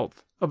toasted the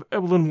health of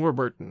Evelyn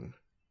Warburton.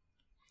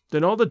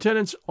 Then all the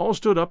tenants all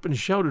stood up and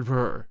shouted for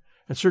her,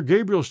 and Sir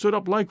Gabriel stood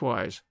up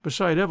likewise,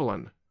 beside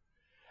Evelyn.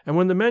 And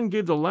when the men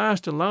gave the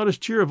last and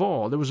loudest cheer of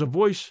all, there was a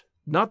voice,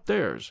 not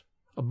theirs,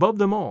 above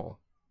them all,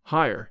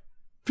 higher,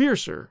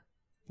 fiercer,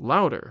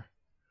 louder,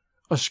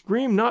 a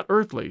scream not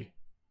earthly,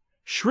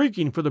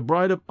 shrieking for the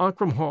bride of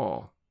Ockram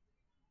Hall.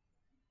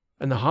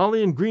 And the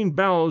holly and green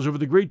boughs over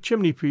the great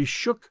chimney-piece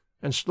shook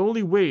and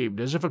slowly waved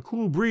as if a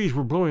cool breeze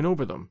were blowing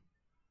over them.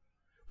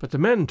 But the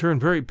men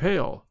turned very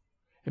pale,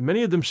 and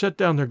many of them set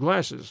down their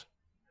glasses,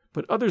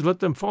 but others let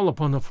them fall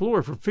upon the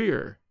floor for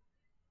fear.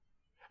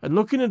 And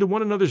looking into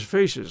one another's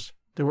faces,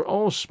 they were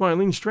all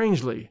smiling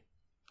strangely,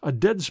 a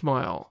dead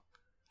smile,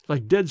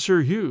 like dead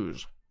Sir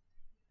Hugh's.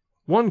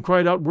 One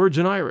cried out words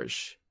in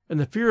Irish, and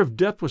the fear of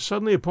death was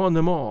suddenly upon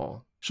them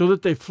all, so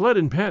that they fled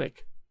in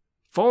panic,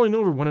 falling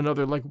over one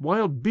another like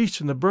wild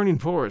beasts in the burning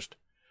forest,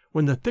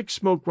 when the thick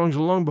smoke runs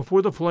along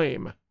before the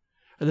flame,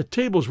 and the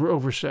tables were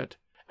overset,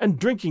 and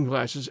drinking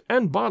glasses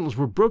and bottles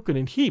were broken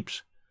in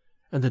heaps,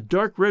 and the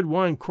dark red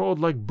wine crawled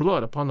like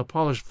blood upon the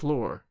polished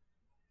floor.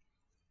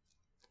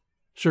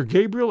 Sir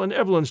Gabriel and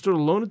Evelyn stood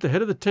alone at the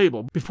head of the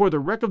table before the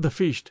wreck of the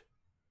feast,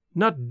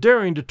 not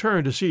daring to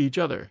turn to see each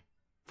other,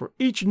 for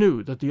each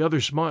knew that the other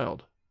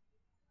smiled.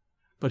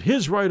 But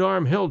his right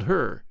arm held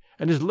her,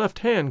 and his left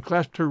hand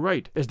clasped her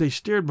right as they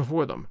stared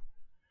before them,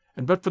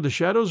 and but for the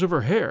shadows of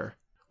her hair,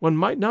 one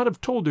might not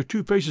have told their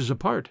two faces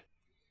apart.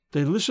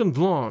 They listened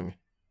long,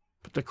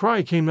 but the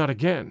cry came not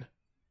again,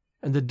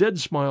 and the dead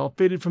smile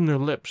faded from their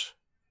lips,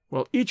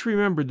 while each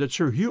remembered that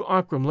Sir Hugh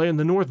Ockram lay in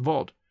the north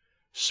vault,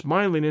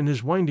 smiling in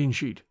his winding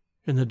sheet,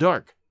 in the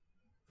dark,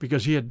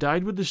 because he had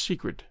died with the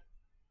secret.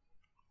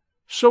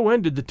 So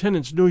ended the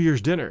tenants' New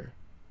Year's dinner.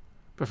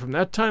 But from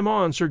that time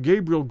on Sir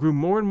Gabriel grew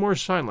more and more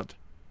silent,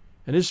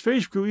 and his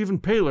face grew even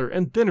paler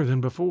and thinner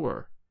than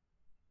before.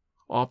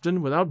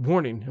 Often, without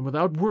warning and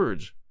without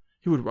words,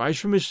 he would rise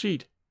from his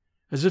seat,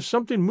 as if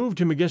something moved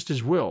him against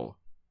his will,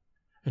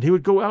 and he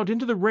would go out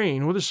into the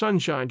rain or the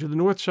sunshine to the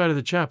north side of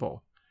the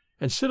chapel,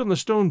 and sit on the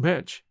stone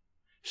bench,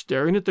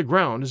 staring at the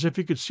ground as if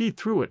he could see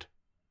through it,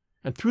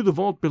 and through the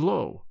vault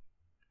below,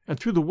 and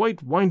through the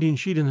white winding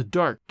sheet in the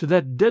dark to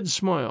that dead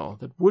smile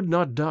that would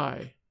not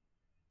die.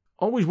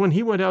 Always when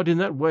he went out in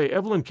that way,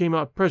 Evelyn came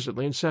out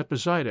presently and sat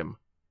beside him.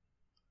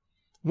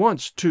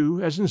 Once,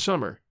 too, as in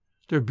summer,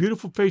 their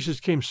beautiful faces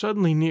came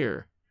suddenly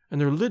near, and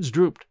their lids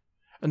drooped,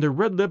 and their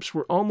red lips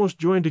were almost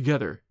joined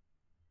together.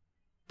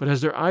 But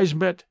as their eyes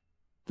met,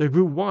 they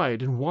grew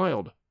wide and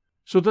wild,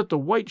 so that the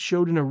white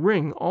showed in a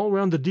ring all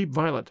round the deep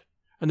violet,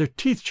 and their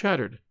teeth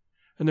chattered,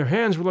 and their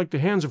hands were like the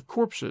hands of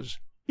corpses,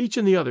 each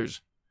in the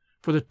other's,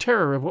 for the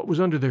terror of what was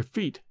under their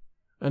feet,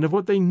 and of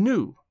what they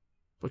knew,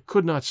 but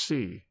could not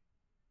see.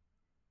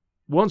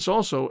 Once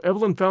also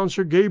Evelyn found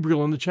Sir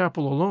Gabriel in the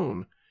chapel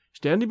alone,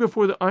 standing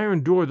before the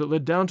iron door that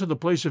led down to the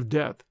place of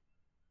death,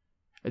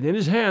 and in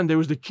his hand there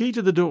was the key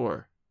to the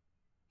door,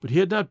 but he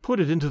had not put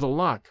it into the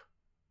lock.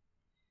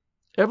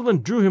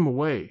 Evelyn drew him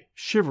away,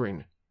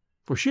 shivering,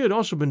 for she had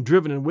also been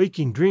driven in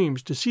waking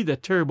dreams to see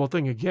that terrible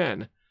thing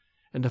again,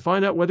 and to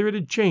find out whether it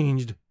had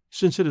changed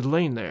since it had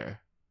lain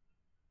there.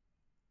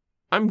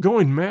 "I'm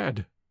going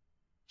mad,"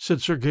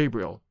 said Sir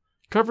Gabriel,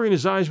 covering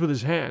his eyes with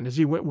his hand as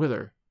he went with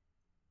her.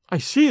 "I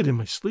see it in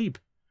my sleep.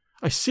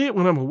 I see it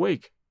when I'm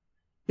awake.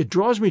 It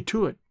draws me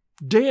to it,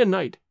 day and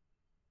night.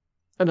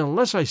 And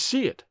unless I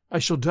see it, I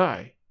shall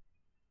die."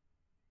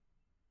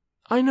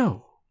 "I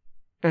know,"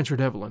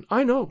 answered Evelyn.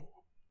 "I know.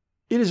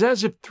 It is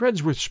as if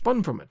threads were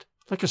spun from it,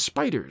 like a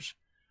spider's,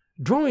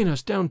 drawing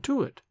us down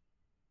to it."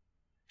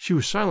 She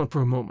was silent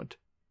for a moment,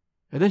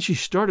 and then she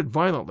started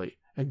violently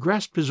and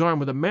grasped his arm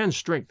with a man's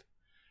strength,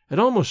 and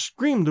almost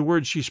screamed the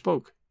words she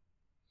spoke.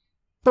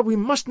 "But we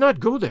must not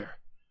go there.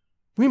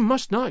 We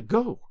must not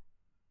go."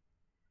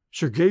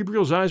 Sir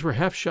Gabriel's eyes were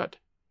half shut,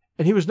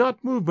 and he was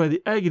not moved by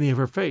the agony of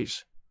her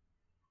face.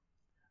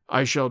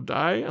 "I shall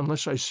die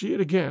unless I see it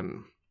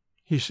again,"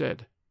 he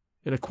said,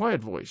 in a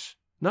quiet voice,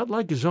 not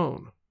like his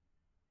own.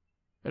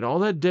 And all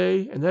that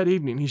day and that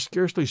evening he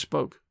scarcely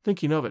spoke,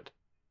 thinking of it,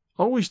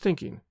 always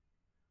thinking,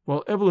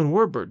 while Evelyn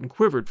Warburton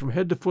quivered from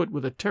head to foot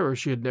with a terror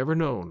she had never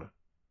known.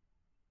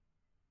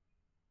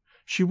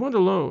 She went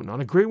alone on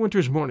a grey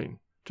winter's morning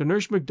to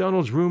Nurse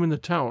MacDonald's room in the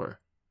tower,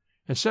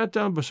 and sat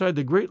down beside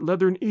the great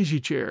leathern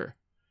easy-chair,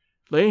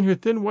 laying her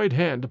thin white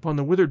hand upon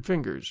the withered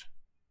fingers.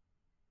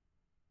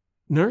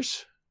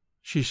 "Nurse,"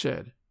 she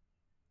said,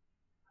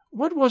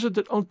 "what was it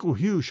that Uncle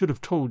Hugh should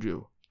have told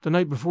you the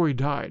night before he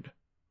died?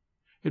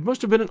 It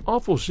must have been an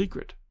awful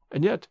secret,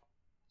 and yet,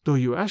 though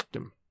you asked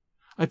him,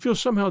 I feel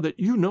somehow that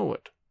you know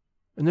it,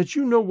 and that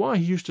you know why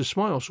he used to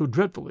smile so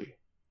dreadfully."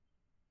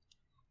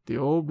 The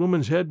old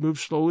woman's head moved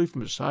slowly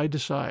from side to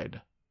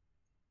side.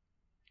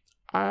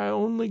 "I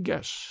only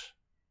guess.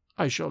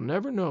 I shall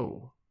never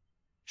know,"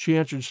 she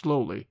answered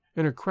slowly,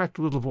 in her cracked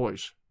little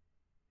voice.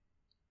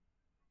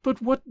 "But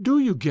what do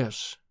you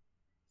guess?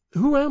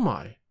 Who am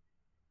I?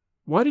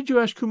 Why did you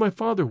ask who my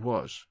father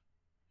was?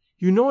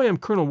 You know I am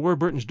Colonel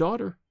Warburton's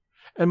daughter,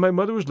 and my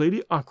mother was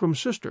Lady Ockram's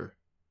sister,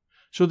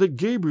 so that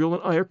Gabriel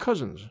and I are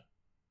cousins.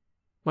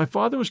 My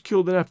father was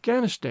killed in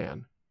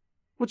Afghanistan.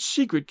 What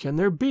secret can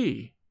there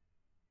be?"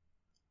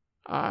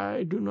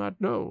 "I do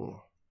not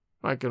know.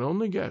 I can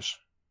only guess."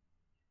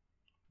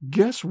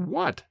 "Guess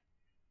what?"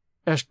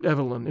 asked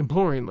Evelyn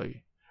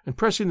imploringly, and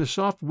pressing the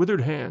soft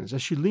withered hands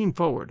as she leaned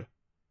forward.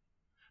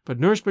 But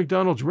Nurse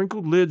MacDonald's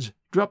wrinkled lids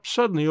dropped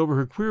suddenly over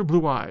her queer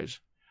blue eyes,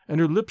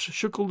 and her lips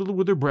shook a little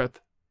with her breath,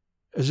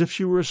 as if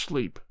she were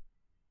asleep.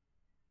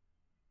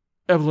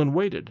 Evelyn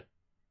waited.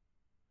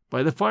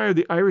 By the fire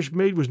the Irish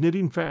maid was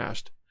knitting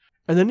fast,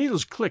 and the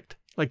needles clicked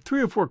like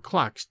 3 or 4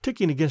 clocks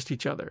ticking against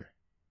each other.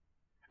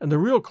 And the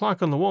real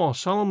clock on the wall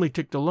solemnly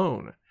ticked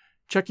alone,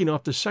 checking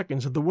off the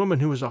seconds of the woman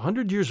who was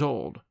 100 years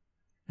old,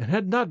 and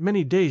had not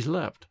many days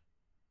left.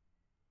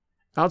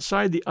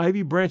 Outside the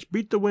ivy branch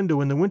beat the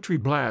window in the wintry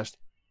blast,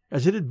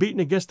 as it had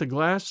beaten against the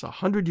glass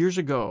 100 years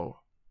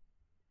ago.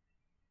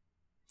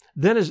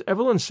 Then, as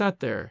Evelyn sat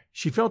there,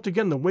 she felt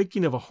again the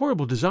waking of a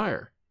horrible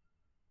desire,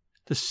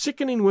 the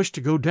sickening wish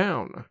to go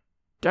down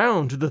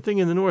to the thing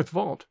in the north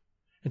vault,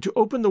 and to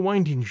open the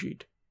winding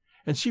sheet,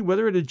 and see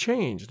whether it had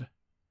changed.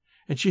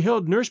 And she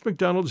held Nurse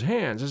MacDonald's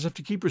hands as if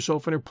to keep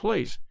herself in her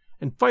place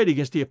and fight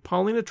against the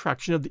appalling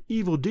attraction of the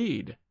evil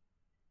deed.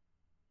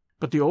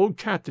 But the old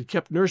cat that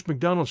kept Nurse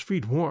MacDonald's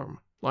feet warm,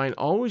 lying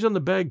always on the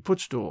bag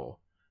footstool,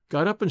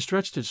 got up and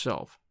stretched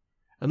itself,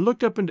 and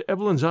looked up into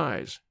Evelyn's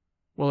eyes,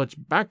 while its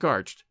back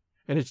arched,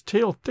 and its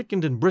tail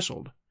thickened and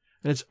bristled,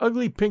 and its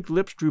ugly pink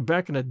lips drew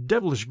back in a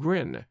devilish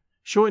grin,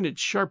 showing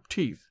its sharp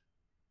teeth.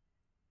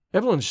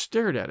 Evelyn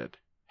stared at it,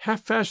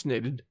 half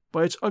fascinated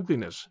by its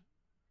ugliness.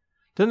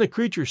 Then the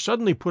creature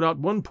suddenly put out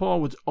one paw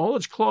with all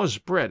its claws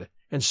spread,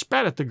 and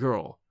spat at the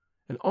girl,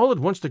 and all at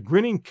once the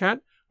grinning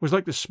cat was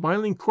like the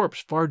smiling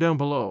corpse far down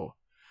below,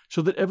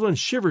 so that Evelyn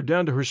shivered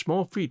down to her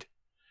small feet,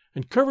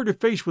 and covered her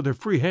face with her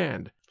free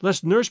hand,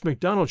 lest Nurse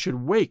MacDonald should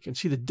wake and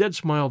see the dead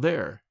smile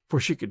there, for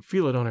she could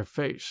feel it on her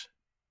face.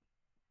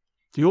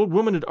 The old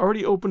woman had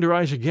already opened her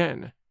eyes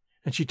again,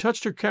 and she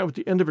touched her cat with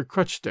the end of her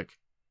crutch stick,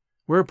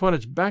 whereupon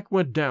its back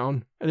went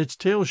down, and its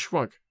tail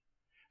shrunk,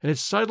 and it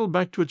sidled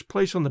back to its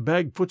place on the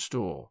bag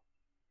footstool.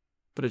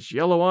 But its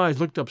yellow eyes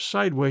looked up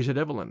sideways at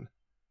Evelyn,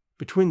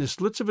 between the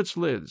slits of its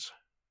lids.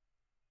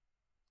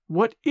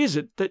 "What is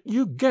it that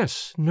you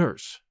guess,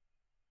 nurse?"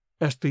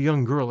 asked the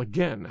young girl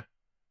again.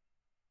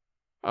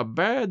 "A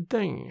bad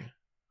thing,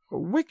 a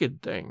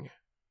wicked thing,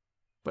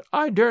 but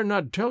I dare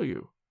not tell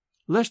you,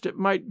 lest it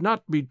might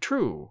not be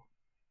true,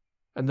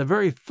 and the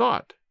very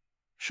thought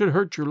should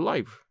hurt your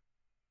life.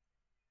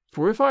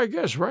 For if I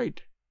guess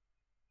right,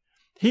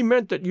 he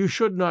meant that you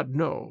should not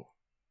know,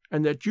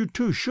 and that you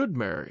two should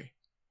marry,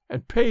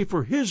 and pay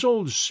for his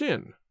old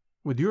sin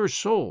with your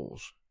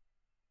souls."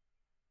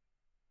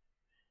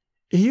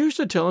 "He used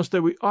to tell us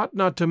that we ought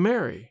not to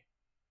marry."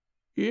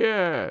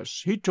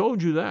 "Yes, he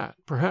told you that,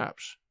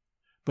 perhaps,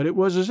 but it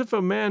was as if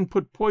a man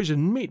put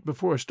poisoned meat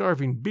before a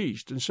starving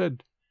beast, and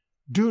said,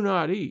 'Do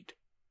not eat,'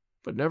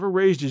 but never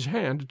raised his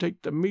hand to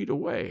take the meat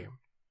away."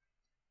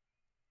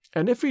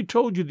 And if he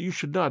told you that you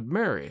should not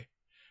marry, it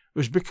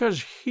was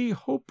because he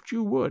hoped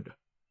you would.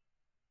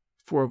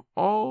 For of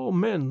all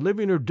men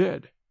living or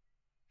dead,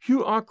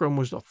 Hugh Ockram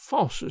was the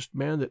falsest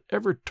man that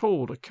ever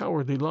told a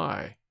cowardly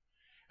lie,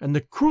 and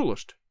the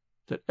cruelest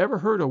that ever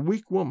hurt a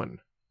weak woman,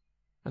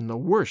 and the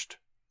worst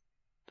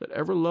that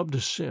ever loved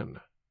a sin.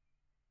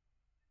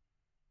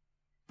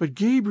 But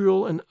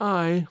Gabriel and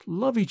I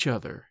love each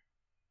other,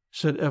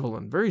 said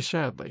Evelyn very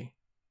sadly.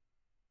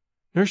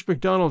 Nurse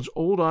MacDonald's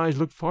old eyes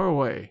looked far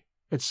away,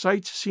 at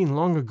sights seen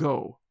long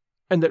ago,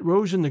 and that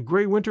rose in the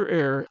gray winter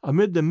air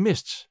amid the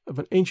mists of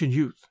an ancient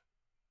youth.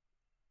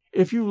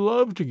 If you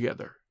love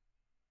together,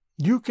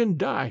 you can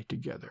die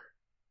together,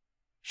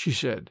 she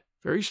said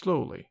very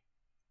slowly.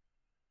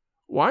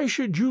 Why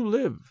should you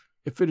live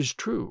if it is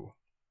true?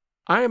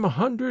 I am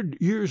 100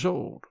 years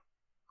old.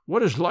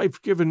 What has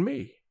life given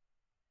me?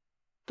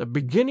 The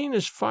beginning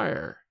is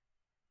fire.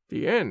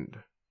 The end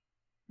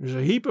is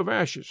a heap of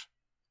ashes.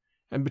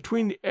 And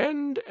between the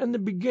end and the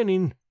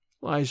beginning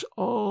lies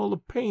all the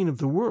pain of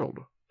the world.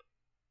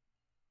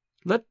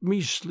 Let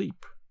me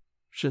sleep,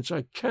 since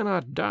I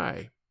cannot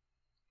die.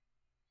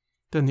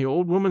 Then the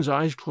old woman's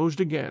eyes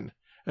closed again,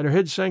 and her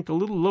head sank a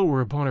little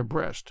lower upon her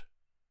breast.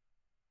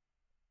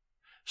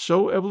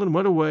 So Evelyn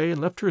went away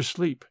and left her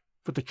asleep,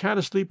 with the cat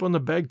asleep on the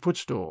bag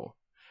footstool,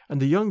 and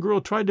the young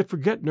girl tried to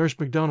forget Nurse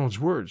MacDonald's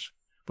words,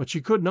 but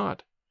she could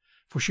not,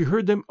 for she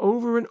heard them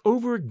over and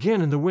over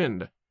again in the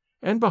wind,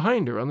 and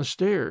behind her on the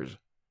stairs.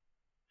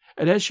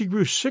 And as she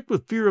grew sick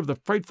with fear of the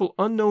frightful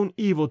unknown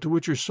evil to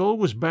which her soul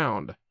was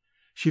bound,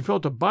 she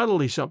felt a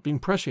bodily something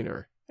pressing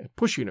her, and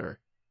pushing her,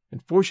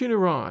 and forcing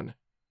her on,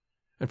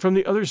 and from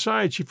the other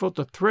side she felt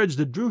the threads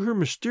that drew her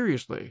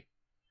mysteriously,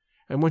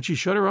 and when she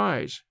shut her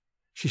eyes,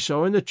 she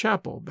saw in the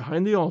chapel,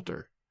 behind the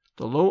altar,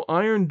 the low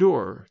iron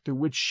door through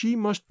which she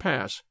must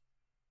pass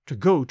to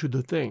go to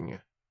the thing.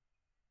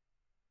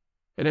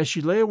 And as she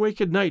lay awake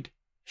at night,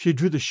 she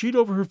drew the sheet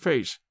over her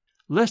face,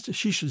 lest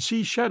she should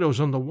see shadows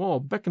on the wall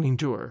beckoning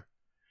to her,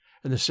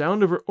 and the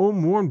sound of her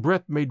own warm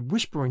breath made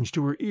whisperings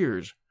to her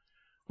ears,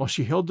 while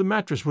she held the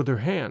mattress with her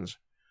hands,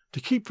 to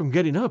keep from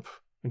getting up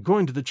and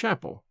going to the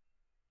chapel.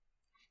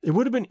 It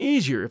would have been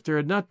easier if there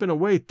had not been a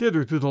way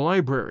thither through the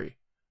library,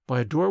 by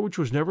a door which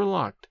was never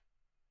locked.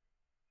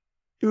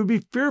 It would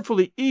be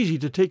fearfully easy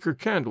to take her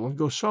candle and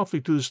go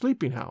softly to the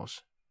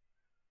sleeping-house.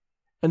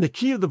 And the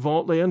key of the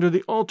vault lay under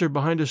the altar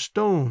behind a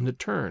stone that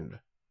turned.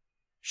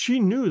 She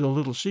knew the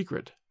little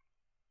secret.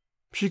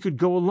 She could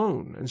go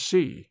alone and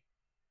see.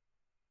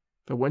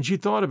 But when she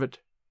thought of it,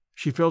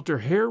 she felt her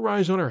hair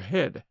rise on her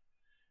head,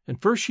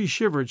 and first she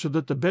shivered so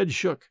that the bed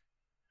shook,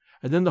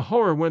 and then the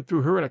horror went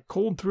through her in a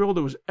cold thrill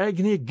that was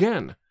agony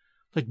again,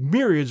 like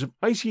myriads of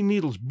icy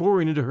needles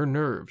boring into her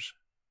nerves.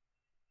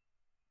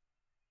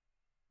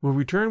 We'll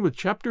return with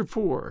Chapter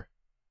 4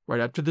 right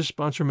after this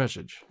sponsor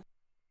message.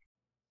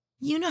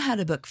 You know how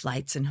to book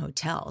flights and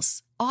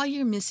hotels. All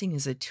you're missing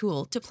is a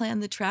tool to plan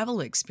the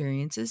travel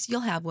experiences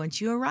you'll have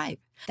once you arrive.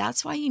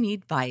 That's why you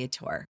need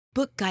Viator.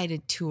 Book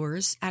guided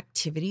tours,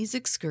 activities,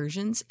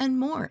 excursions, and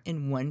more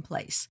in one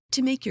place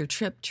to make your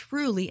trip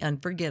truly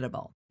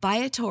unforgettable.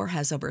 Viator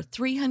has over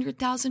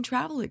 300,000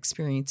 travel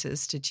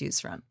experiences to choose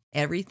from.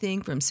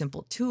 Everything from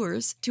simple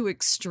tours to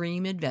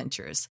extreme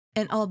adventures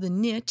and all the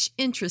niche,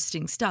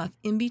 interesting stuff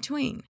in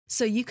between.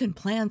 So you can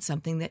plan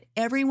something that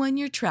everyone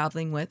you're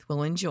traveling with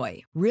will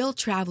enjoy. Real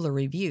traveler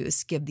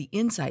reviews give the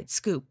inside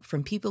scoop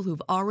from people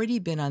who've already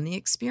been on the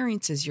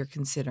experiences you're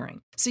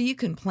considering. So you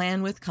can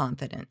plan with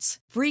confidence.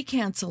 Free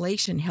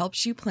cancellation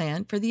helps you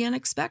plan for the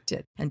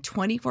unexpected. And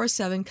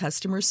 24/7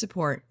 customer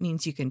support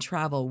means you can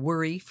travel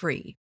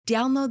worry-free.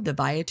 Download the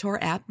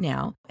Viator app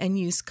now and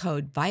use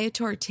code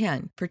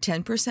Viator10 for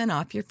 10%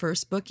 off your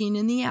first booking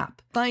in the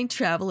app. Find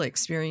travel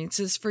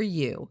experiences for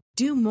you.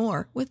 Do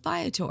more with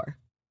Viator.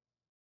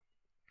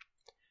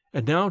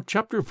 And now,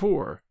 Chapter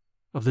 4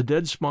 of The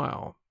Dead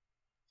Smile.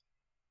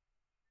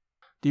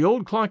 The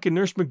old clock in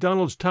Nurse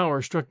MacDonald's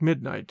tower struck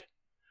midnight.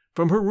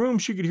 From her room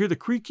she could hear the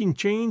creaking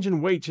chains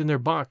and weights in their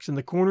box in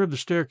the corner of the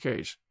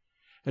staircase,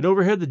 and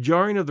overhead the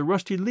jarring of the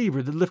rusty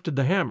lever that lifted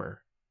the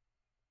hammer.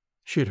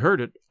 She had heard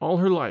it all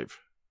her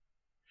life.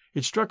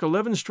 It struck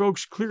 11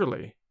 strokes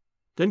clearly.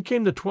 Then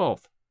came the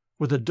 12th,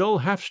 with a dull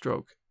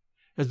half-stroke,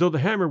 as though the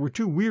hammer were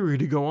too weary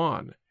to go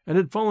on, and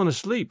had fallen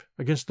asleep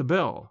against the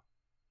bell.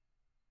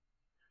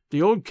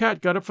 The old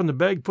cat got up from the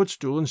bag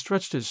footstool and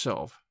stretched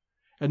itself,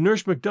 and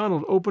Nurse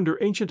MacDonald opened her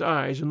ancient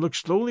eyes and looked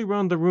slowly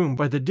round the room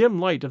by the dim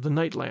light of the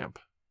night lamp.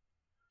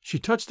 She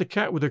touched the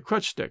cat with her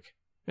crutch-stick,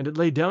 and it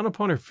lay down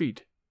upon her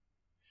feet.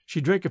 She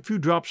drank a few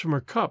drops from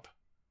her cup,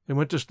 and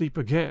went to sleep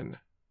again.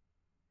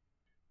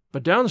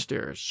 But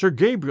downstairs Sir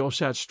Gabriel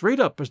sat straight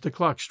up as the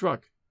clock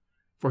struck,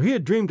 for he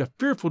had dreamed a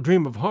fearful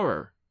dream of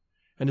horror,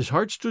 and his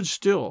heart stood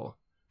still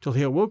till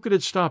he awoke at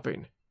its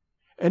stopping,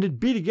 and it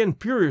beat again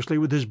furiously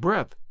with his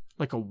breath,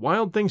 like a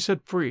wild thing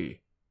set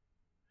free.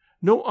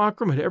 No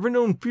Ockram had ever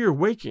known fear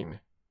waking,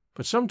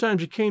 but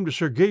sometimes it came to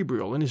Sir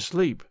Gabriel in his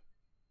sleep.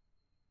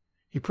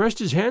 He pressed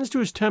his hands to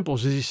his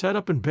temples as he sat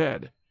up in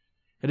bed,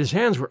 and his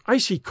hands were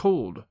icy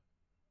cold,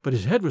 but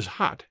his head was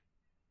hot,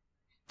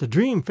 The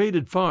dream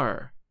faded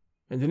far,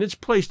 and in its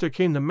place there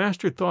came the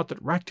master thought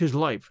that racked his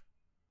life.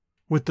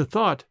 With the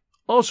thought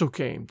also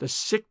came the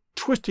sick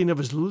twisting of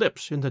his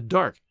lips in the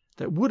dark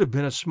that would have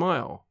been a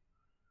smile.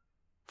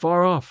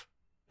 Far off,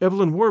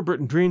 Evelyn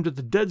Warburton dreamed that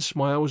the dead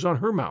smile was on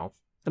her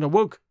mouth, and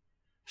awoke,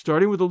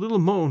 starting with a little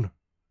moan,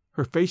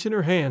 her face in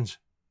her hands,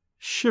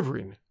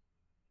 shivering.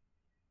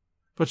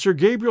 But Sir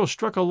Gabriel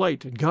struck a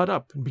light and got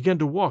up and began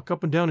to walk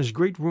up and down his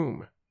great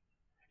room.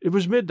 It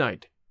was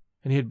midnight,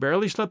 and he had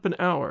barely slept an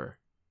hour,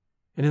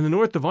 and in the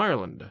north of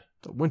Ireland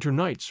the winter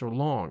nights are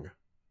long.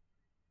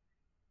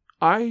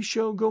 "I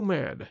shall go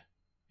mad,"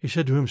 he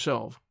said to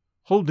himself,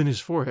 holding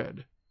his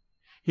forehead.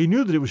 He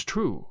knew that it was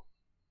true.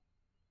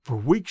 For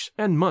weeks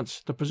and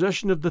months the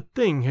possession of the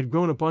thing had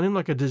grown upon him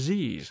like a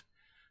disease,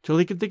 till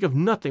he could think of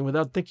nothing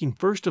without thinking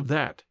first of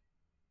that.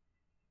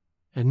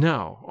 And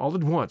now, all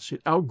at once,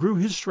 it outgrew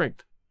his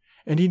strength,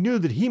 and he knew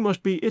that he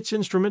must be its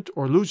instrument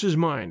or lose his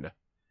mind,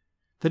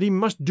 that he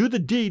must do the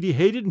deed he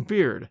hated and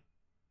feared,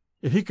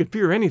 if he could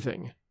fear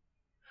anything,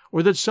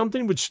 or that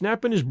something would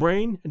snap in his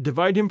brain and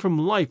divide him from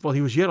life while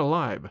he was yet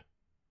alive.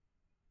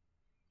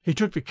 He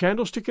took the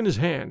candlestick in his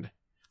hand,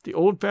 the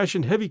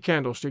old-fashioned heavy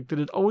candlestick that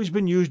had always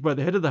been used by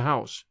the head of the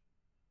house.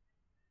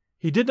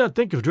 He did not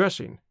think of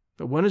dressing,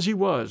 but went as he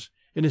was,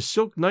 in his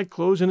silk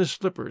night-clothes and his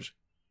slippers,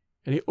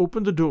 and he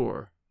opened the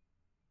door.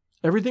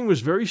 Everything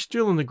was very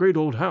still in the great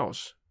old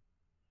house.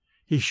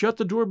 He shut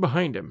the door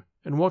behind him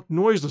and walked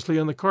noiselessly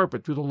on the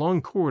carpet through the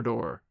long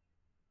corridor.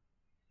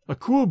 A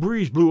cool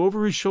breeze blew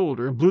over his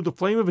shoulder and blew the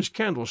flame of his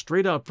candle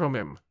straight out from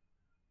him.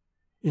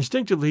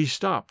 Instinctively he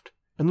stopped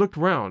and looked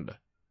round,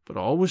 but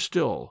all was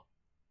still,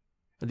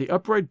 and the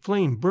upright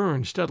flame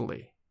burned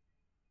steadily.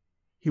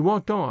 He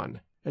walked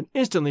on, and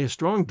instantly a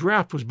strong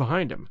draught was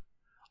behind him,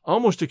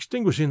 almost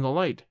extinguishing the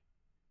light.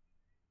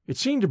 It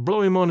seemed to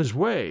blow him on his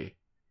way,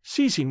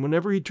 ceasing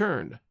whenever he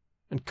turned,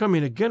 and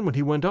coming again when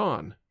he went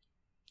on,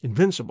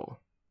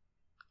 invincible,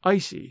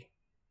 icy.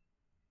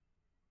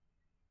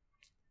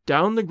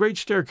 Down the great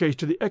staircase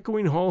to the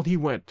echoing hall he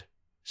went,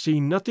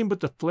 seeing nothing but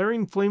the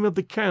flaring flame of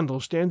the candle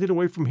standing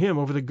away from him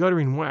over the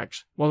guttering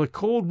wax, while the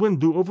cold wind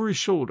blew over his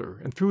shoulder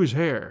and through his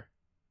hair.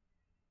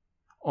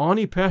 On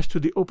he passed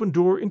through the open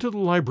door into the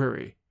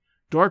library,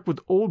 dark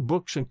with old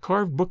books and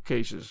carved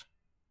bookcases.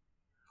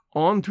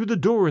 On through the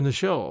door in the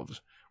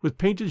shelves, with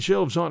painted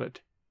shelves on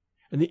it,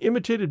 and the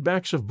imitated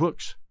backs of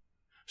books,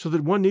 so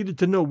that one needed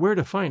to know where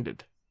to find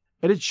it,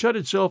 and it shut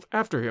itself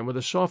after him with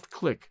a soft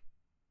click.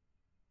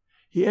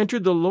 He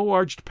entered the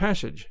low-arched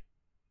passage,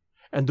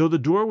 and though the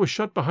door was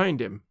shut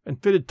behind him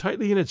and fitted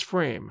tightly in its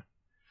frame,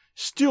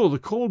 still the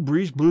cold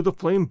breeze blew the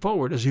flame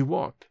forward as he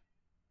walked.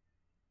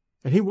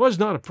 And he was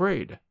not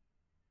afraid,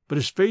 but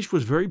his face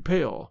was very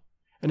pale,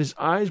 and his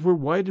eyes were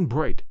wide and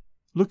bright,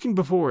 looking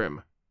before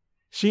him,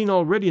 seeing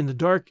already in the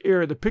dark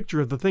air the picture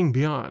of the thing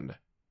beyond.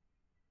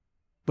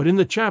 But in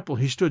the chapel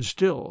he stood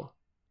still,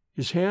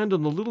 his hand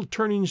on the little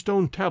turning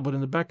stone tablet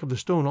in the back of the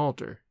stone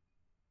altar.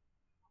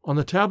 On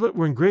the tablet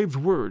were engraved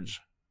words,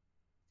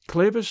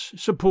 Clavis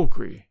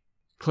Sepulchri,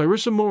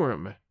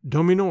 Clarissamorum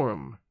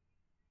Dominorum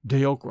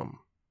Deocrum,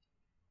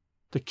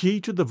 the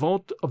key to the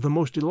vault of the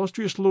most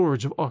illustrious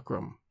lords of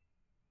Aughrim.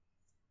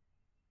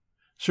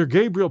 Sir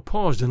Gabriel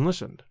paused and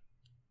listened.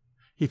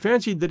 He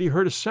fancied that he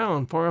heard a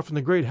sound far off in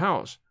the great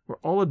house, where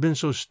all had been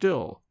so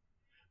still,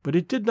 but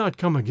it did not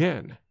come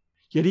again.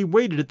 Yet he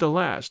waited at the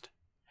last,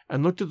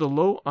 and looked at the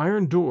low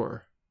iron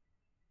door.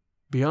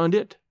 Beyond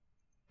it,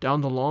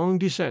 down the long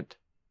descent,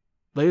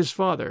 lay his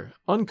father,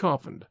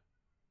 uncoffined,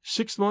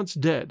 6 months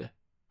dead,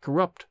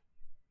 corrupt,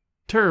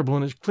 terrible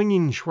in his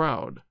clinging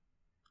shroud.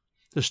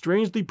 The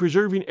strangely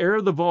preserving air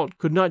of the vault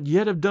could not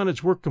yet have done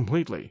its work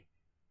completely,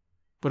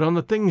 but on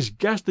the thing's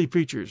ghastly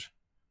features,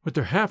 with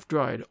their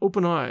half-dried,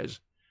 open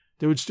eyes,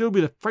 there would still be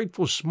the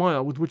frightful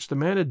smile with which the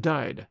man had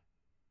died,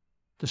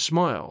 the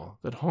smile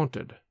that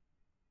haunted.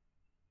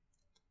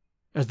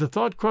 As the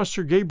thought crossed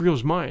Sir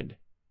Gabriel's mind,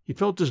 he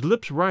felt his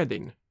lips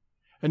writhing,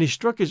 and he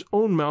struck his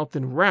own mouth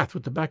in wrath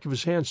with the back of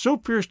his hand so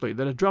fiercely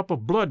that a drop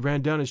of blood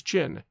ran down his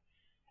chin,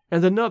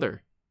 and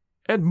another,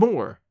 and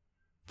more,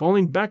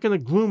 falling back in the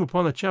gloom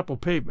upon the chapel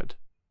pavement.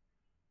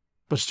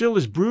 But still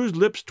his bruised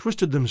lips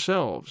twisted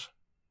themselves.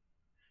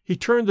 He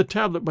turned the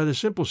tablet by the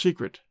simple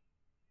secret.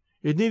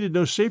 It needed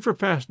no safer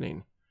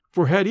fastening,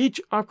 for had each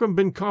Aughrim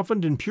been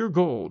coffined in pure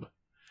gold,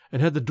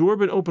 and had the door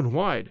been opened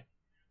wide,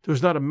 there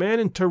was not a man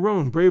in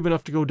Tyrone brave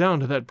enough to go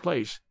down to that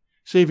place,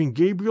 saving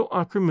Gabriel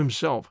Aughrim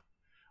himself,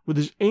 with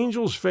his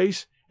angel's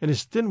face and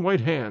his thin white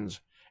hands,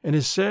 and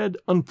his sad,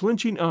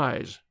 unflinching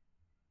eyes.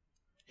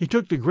 He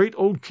took the great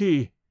old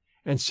key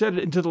and set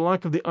it into the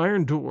lock of the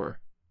iron door,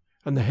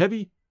 and the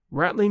heavy,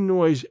 rattling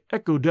noise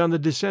echoed down the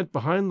descent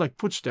behind like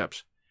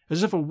footsteps,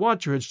 as if a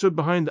watcher had stood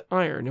behind the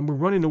iron and were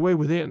running away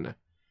within,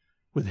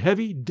 with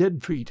heavy,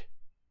 dead feet.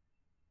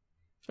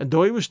 And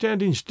though he was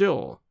standing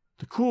still,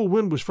 the cool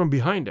wind was from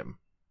behind him,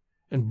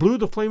 and blew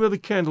the flame of the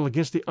candle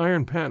against the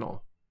iron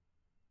panel.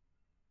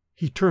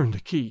 He turned the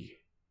key.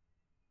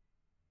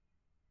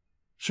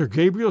 Sir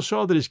Gabriel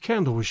saw that his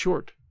candle was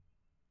short.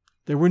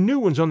 There were new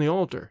ones on the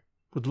altar,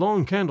 with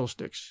long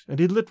candlesticks, and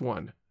he lit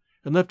one,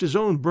 and left his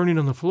own burning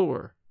on the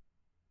floor.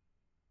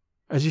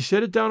 As he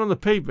set it down on the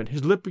pavement,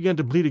 his lip began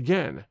to bleed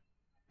again,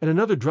 and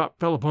another drop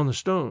fell upon the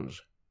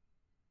stones.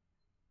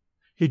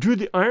 He drew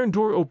the iron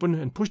door open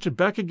and pushed it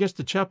back against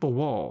the chapel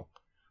wall,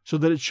 so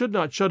that it should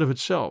not shut of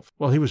itself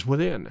while he was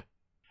within,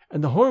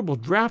 and the horrible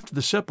draught of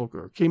the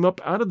sepulchre came up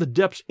out of the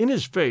depths in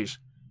his face,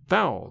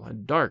 foul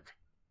and dark.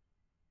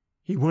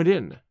 He went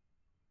in,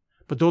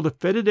 but though the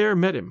fetid air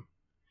met him,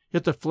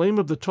 yet the flame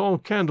of the tall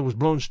candle was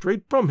blown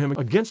straight from him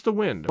against the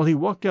wind, while he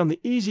walked down the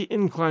easy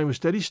incline with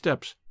steady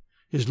steps,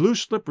 his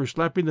loose slippers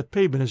slapping the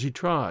pavement as he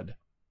trod.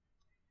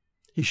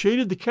 He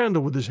shaded the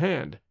candle with his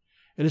hand,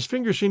 and his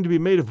fingers seemed to be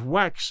made of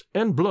wax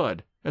and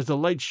blood as the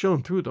light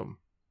shone through them.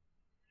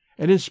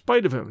 And in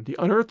spite of him, the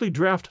unearthly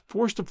draught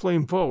forced the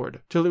flame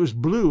forward, till it was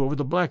blue over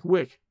the black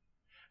wick,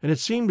 and it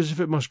seemed as if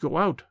it must go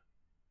out.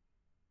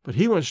 But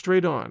he went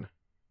straight on,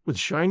 with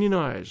shining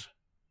eyes.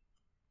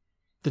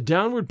 The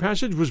downward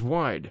passage was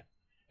wide,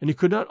 and he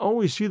could not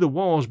always see the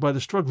walls by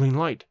the struggling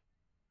light,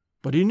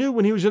 but he knew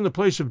when he was in the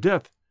place of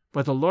death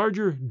by the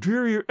larger,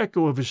 drearier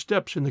echo of his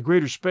steps in the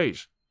greater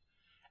space,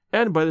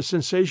 and by the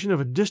sensation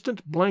of a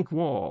distant blank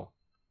wall.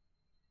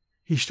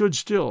 He stood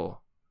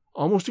still,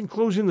 almost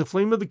enclosing the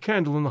flame of the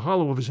candle in the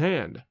hollow of his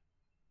hand.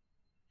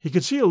 He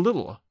could see a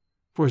little,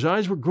 for his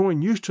eyes were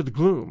growing used to the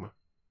gloom.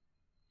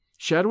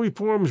 Shadowy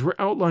forms were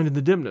outlined in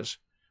the dimness,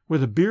 where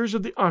the biers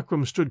of the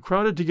Akram stood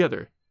crowded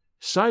together,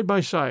 side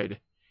by side,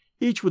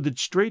 each with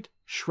its straight,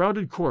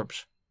 shrouded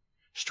corpse,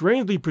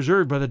 strangely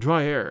preserved by the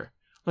dry air,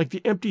 like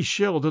the empty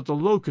shell that the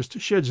locust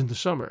sheds in the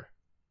summer.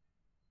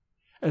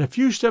 And a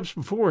few steps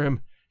before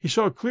him he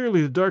saw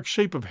clearly the dark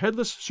shape of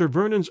headless Sir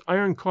Vernon's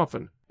iron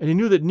coffin, and he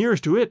knew that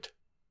nearest to it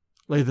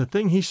lay the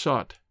thing he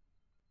sought.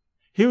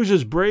 He was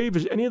as brave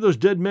as any of those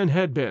dead men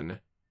had been,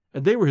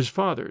 and they were his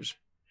fathers,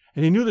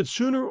 and he knew that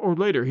sooner or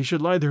later he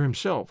should lie there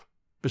himself,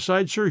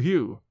 beside Sir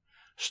Hugh,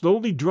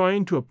 slowly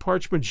drying to a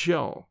parchment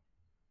shell.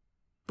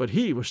 But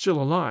he was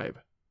still alive,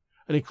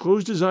 and he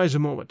closed his eyes a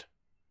moment,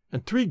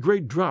 and 3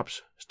 great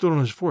drops stood on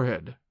his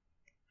forehead.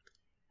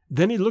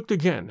 Then he looked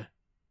again,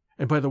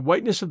 and by the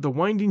whiteness of the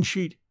winding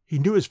sheet he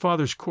knew his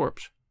father's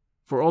corpse,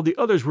 for all the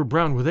others were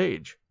brown with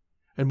age,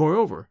 and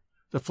moreover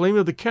the flame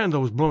of the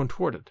candle was blown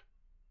toward it.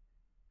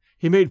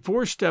 He made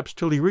 4 steps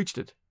till he reached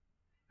it,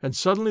 and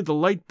suddenly the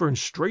light burned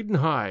straight and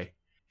high,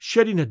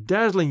 shedding a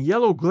dazzling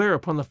yellow glare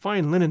upon the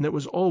fine linen that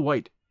was all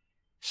white,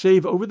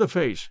 save over the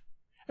face,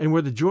 and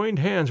where the joined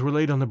hands were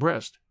laid on the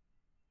breast.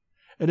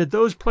 And at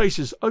those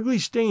places ugly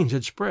stains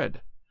had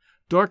spread,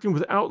 darkened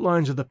with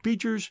outlines of the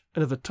features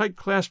and of the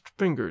tight-clasped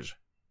fingers.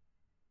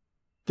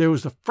 There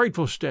was the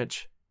frightful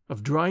stench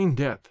of drying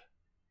death.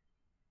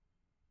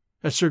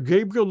 As Sir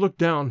Gabriel looked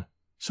down,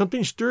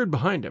 something stirred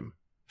behind him,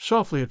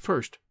 softly at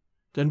first,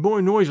 then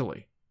more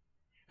noisily,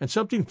 and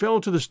something fell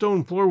to the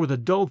stone floor with a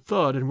dull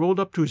thud and rolled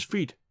up to his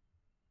feet.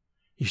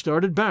 He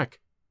started back,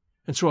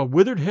 and saw a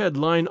withered head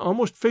lying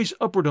almost face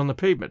upward on the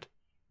pavement,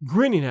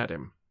 grinning at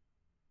him.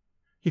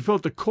 He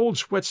felt the cold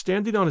sweat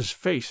standing on his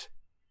face,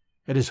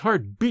 and his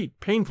heart beat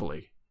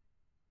painfully.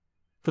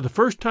 For the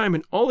first time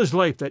in all his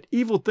life that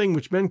evil thing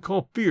which men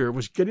call fear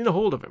was getting a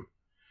hold of him,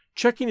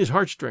 checking his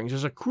heartstrings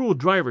as a cruel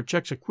driver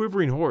checks a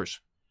quivering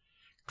horse,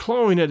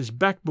 clawing at his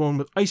backbone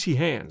with icy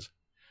hands,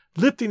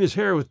 lifting his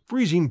hair with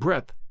freezing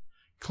breath,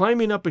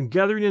 climbing up and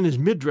gathering in his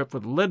midriff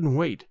with leaden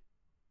weight.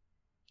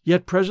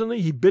 Yet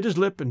presently he bit his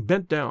lip and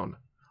bent down,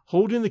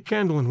 holding the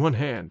candle in one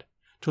hand,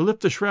 to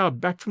lift the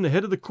shroud back from the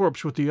head of the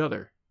corpse with the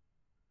other.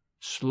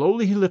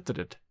 Slowly he lifted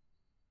it.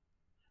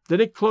 Then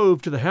it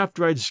clove to the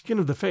half-dried skin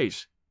of the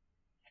face,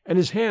 and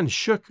his hand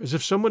shook as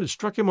if someone had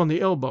struck him on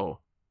the elbow.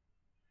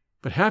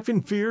 But half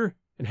in fear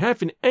and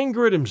half in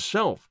anger at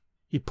himself,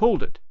 he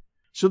pulled it,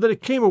 so that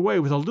it came away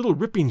with a little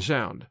ripping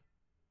sound.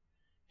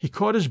 He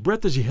caught his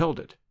breath as he held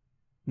it,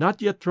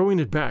 not yet throwing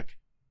it back,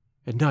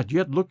 and not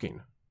yet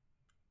looking.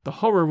 The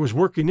horror was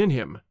working in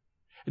him,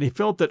 and he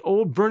felt that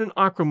old Vernon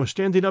Akram was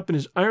standing up in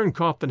his iron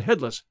coffin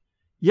headless,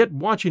 yet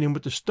watching him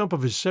with the stump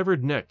of his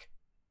severed neck.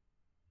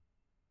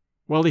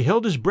 While he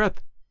held his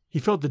breath, he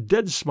felt the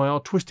dead smile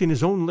twisting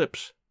his own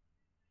lips.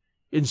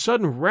 In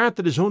sudden wrath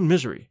at his own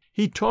misery,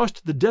 he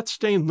tossed the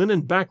death-stained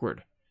linen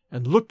backward,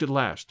 and looked at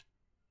last.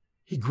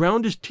 He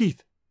ground his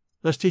teeth,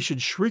 lest he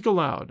should shriek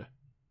aloud.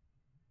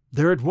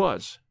 There it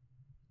was,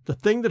 the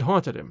thing that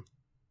haunted him,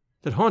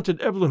 that haunted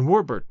Evelyn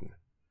Warburton,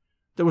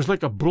 that was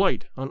like a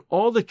blight on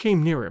all that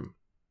came near him.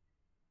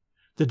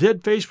 The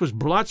dead face was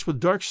blotched with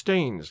dark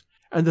stains,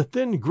 and the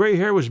thin gray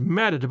hair was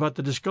matted about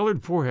the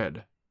discolored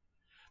forehead.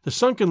 The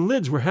sunken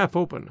lids were half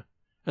open,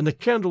 and the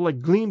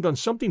candlelight gleamed on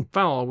something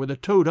foul where the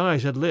toad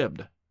eyes had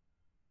lived.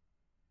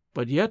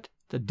 But yet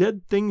the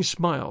dead thing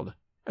smiled,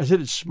 as it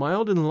had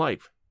smiled in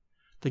life.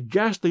 The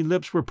ghastly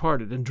lips were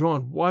parted and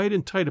drawn wide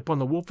and tight upon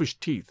the wolfish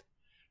teeth,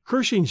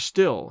 cursing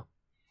still,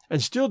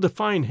 and still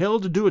defying hell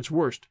to do its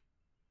worst,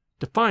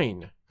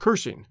 defying,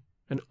 cursing,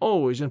 and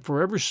always and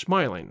forever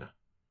smiling.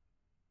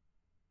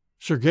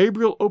 Sir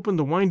Gabriel opened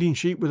the winding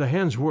sheet where the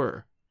hands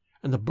were,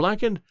 and the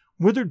blackened,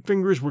 withered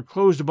fingers were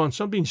closed upon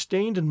something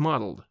stained and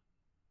mottled.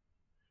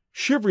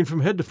 Shivering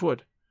from head to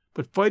foot,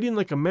 but fighting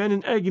like a man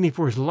in agony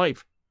for his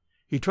life,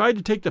 he tried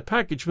to take the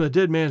package from the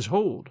dead man's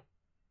hold.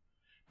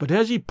 But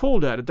as he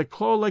pulled at it, the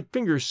claw-like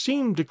fingers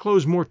seemed to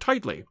close more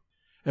tightly,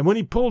 and when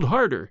he pulled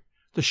harder,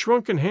 the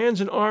shrunken hands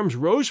and arms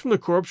rose from the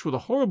corpse with a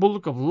horrible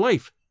look of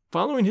life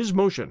following his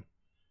motion.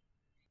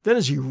 Then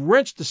as he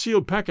wrenched the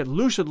sealed packet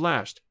loose at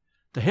last,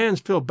 the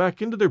hands fell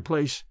back into their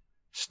place,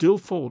 still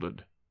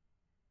folded.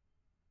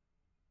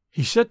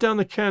 He set down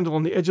the candle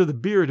on the edge of the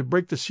bier to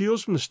break the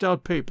seals from the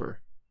stout paper,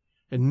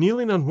 and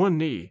kneeling on one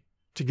knee,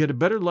 to get a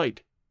better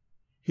light,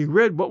 he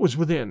read what was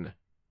within,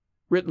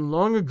 written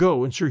long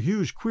ago in Sir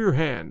Hugh's queer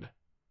hand.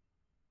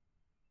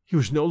 He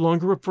was no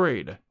longer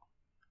afraid.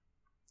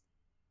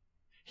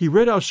 He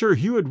read how Sir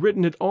Hugh had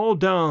written it all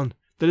down,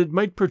 that it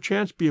might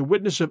perchance be a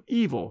witness of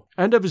evil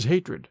and of his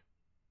hatred.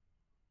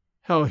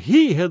 How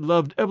he had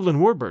loved Evelyn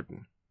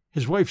Warburton,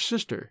 his wife's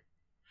sister,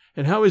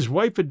 and how his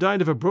wife had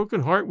died of a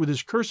broken heart with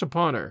his curse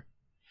upon her,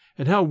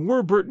 and how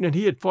Warburton and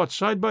he had fought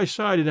side by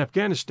side in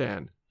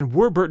Afghanistan, and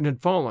Warburton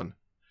had fallen,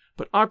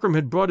 but Akram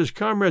had brought his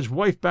comrade's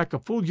wife back a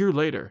full year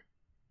later,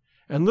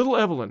 and little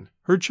Evelyn,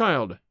 her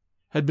child,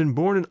 had been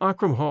born in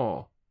Akram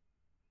Hall.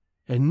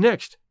 And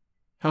next,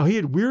 how he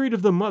had wearied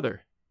of the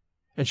mother,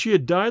 and she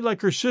had died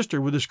like her sister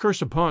with his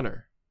curse upon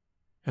her.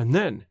 And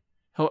then,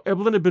 how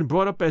Evelyn had been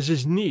brought up as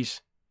his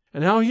niece,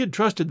 and how he had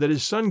trusted that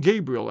his son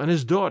Gabriel and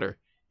his daughter,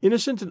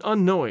 innocent and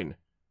unknowing,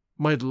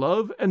 might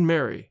love and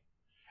marry,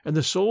 and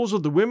the souls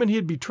of the women he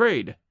had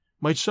betrayed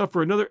might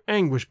suffer another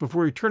anguish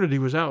before eternity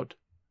was out.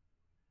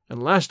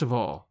 And last of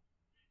all,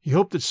 he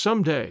hoped that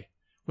some day,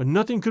 when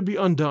nothing could be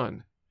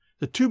undone,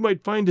 the two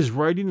might find his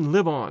writing and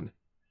live on,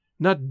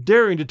 not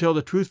daring to tell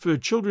the truth for their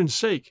children's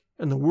sake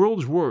and the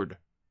world's word,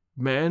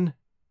 man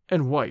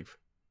and wife.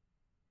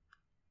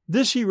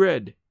 This he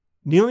read,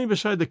 kneeling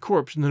beside the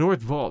corpse in the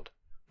north vault,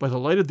 by the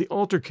light of the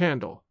altar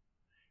candle,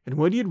 and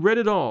when he had read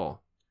it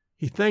all,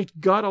 he thanked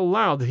God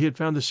aloud that he had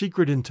found the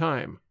secret in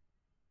time.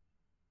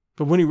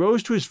 But when he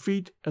rose to his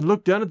feet and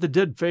looked down at the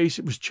dead face,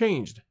 it was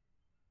changed,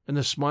 and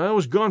the smile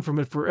was gone from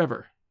it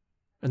forever,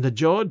 and the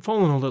jaw had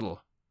fallen a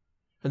little,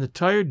 and the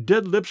tired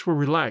dead lips were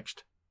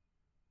relaxed.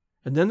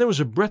 And then there was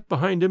a breath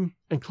behind him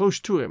and close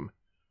to him,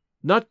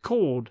 not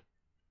cold,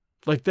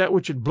 like that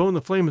which had blown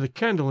the flame of the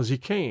candle as he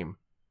came,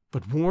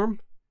 but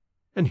warm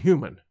and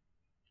human.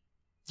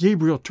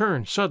 Gabriel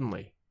turned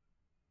suddenly,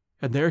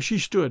 and there she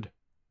stood,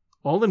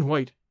 all in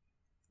white,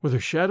 with her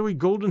shadowy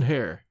golden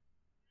hair,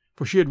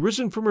 for she had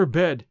risen from her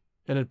bed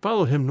and had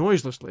followed him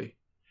noiselessly,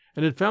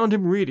 and had found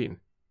him reading,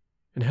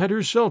 and had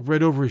herself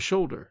read over his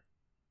shoulder.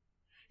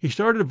 He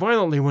started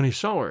violently when he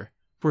saw her,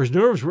 for his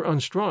nerves were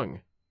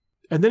unstrung,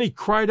 and then he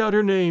cried out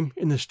her name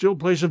in the still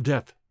place of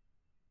death.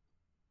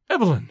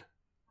 "Evelyn!"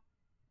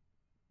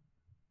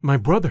 "My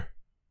brother,"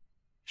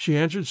 she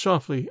answered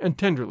softly and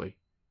tenderly,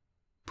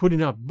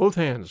 putting out both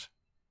hands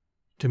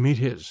to meet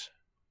his.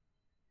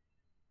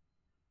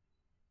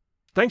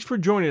 Thanks for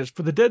joining us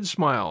for The Dead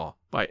Smile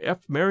by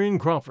F.MARION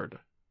CRAWFORD.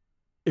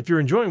 If you're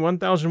enjoying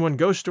 1001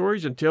 Ghost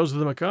Stories and Tales of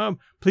the Macabre,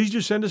 please do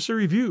send us a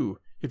review.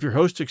 If your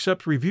host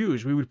accepts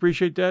reviews, we would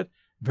appreciate that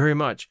very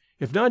much.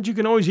 If not, you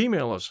can always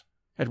email us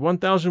at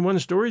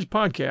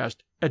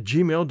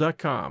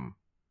 1001storiespodcast@gmail.com.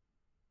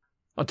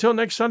 Until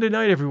next Sunday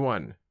night,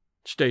 everyone,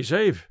 stay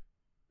safe,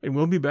 and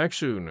we'll be back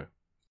soon.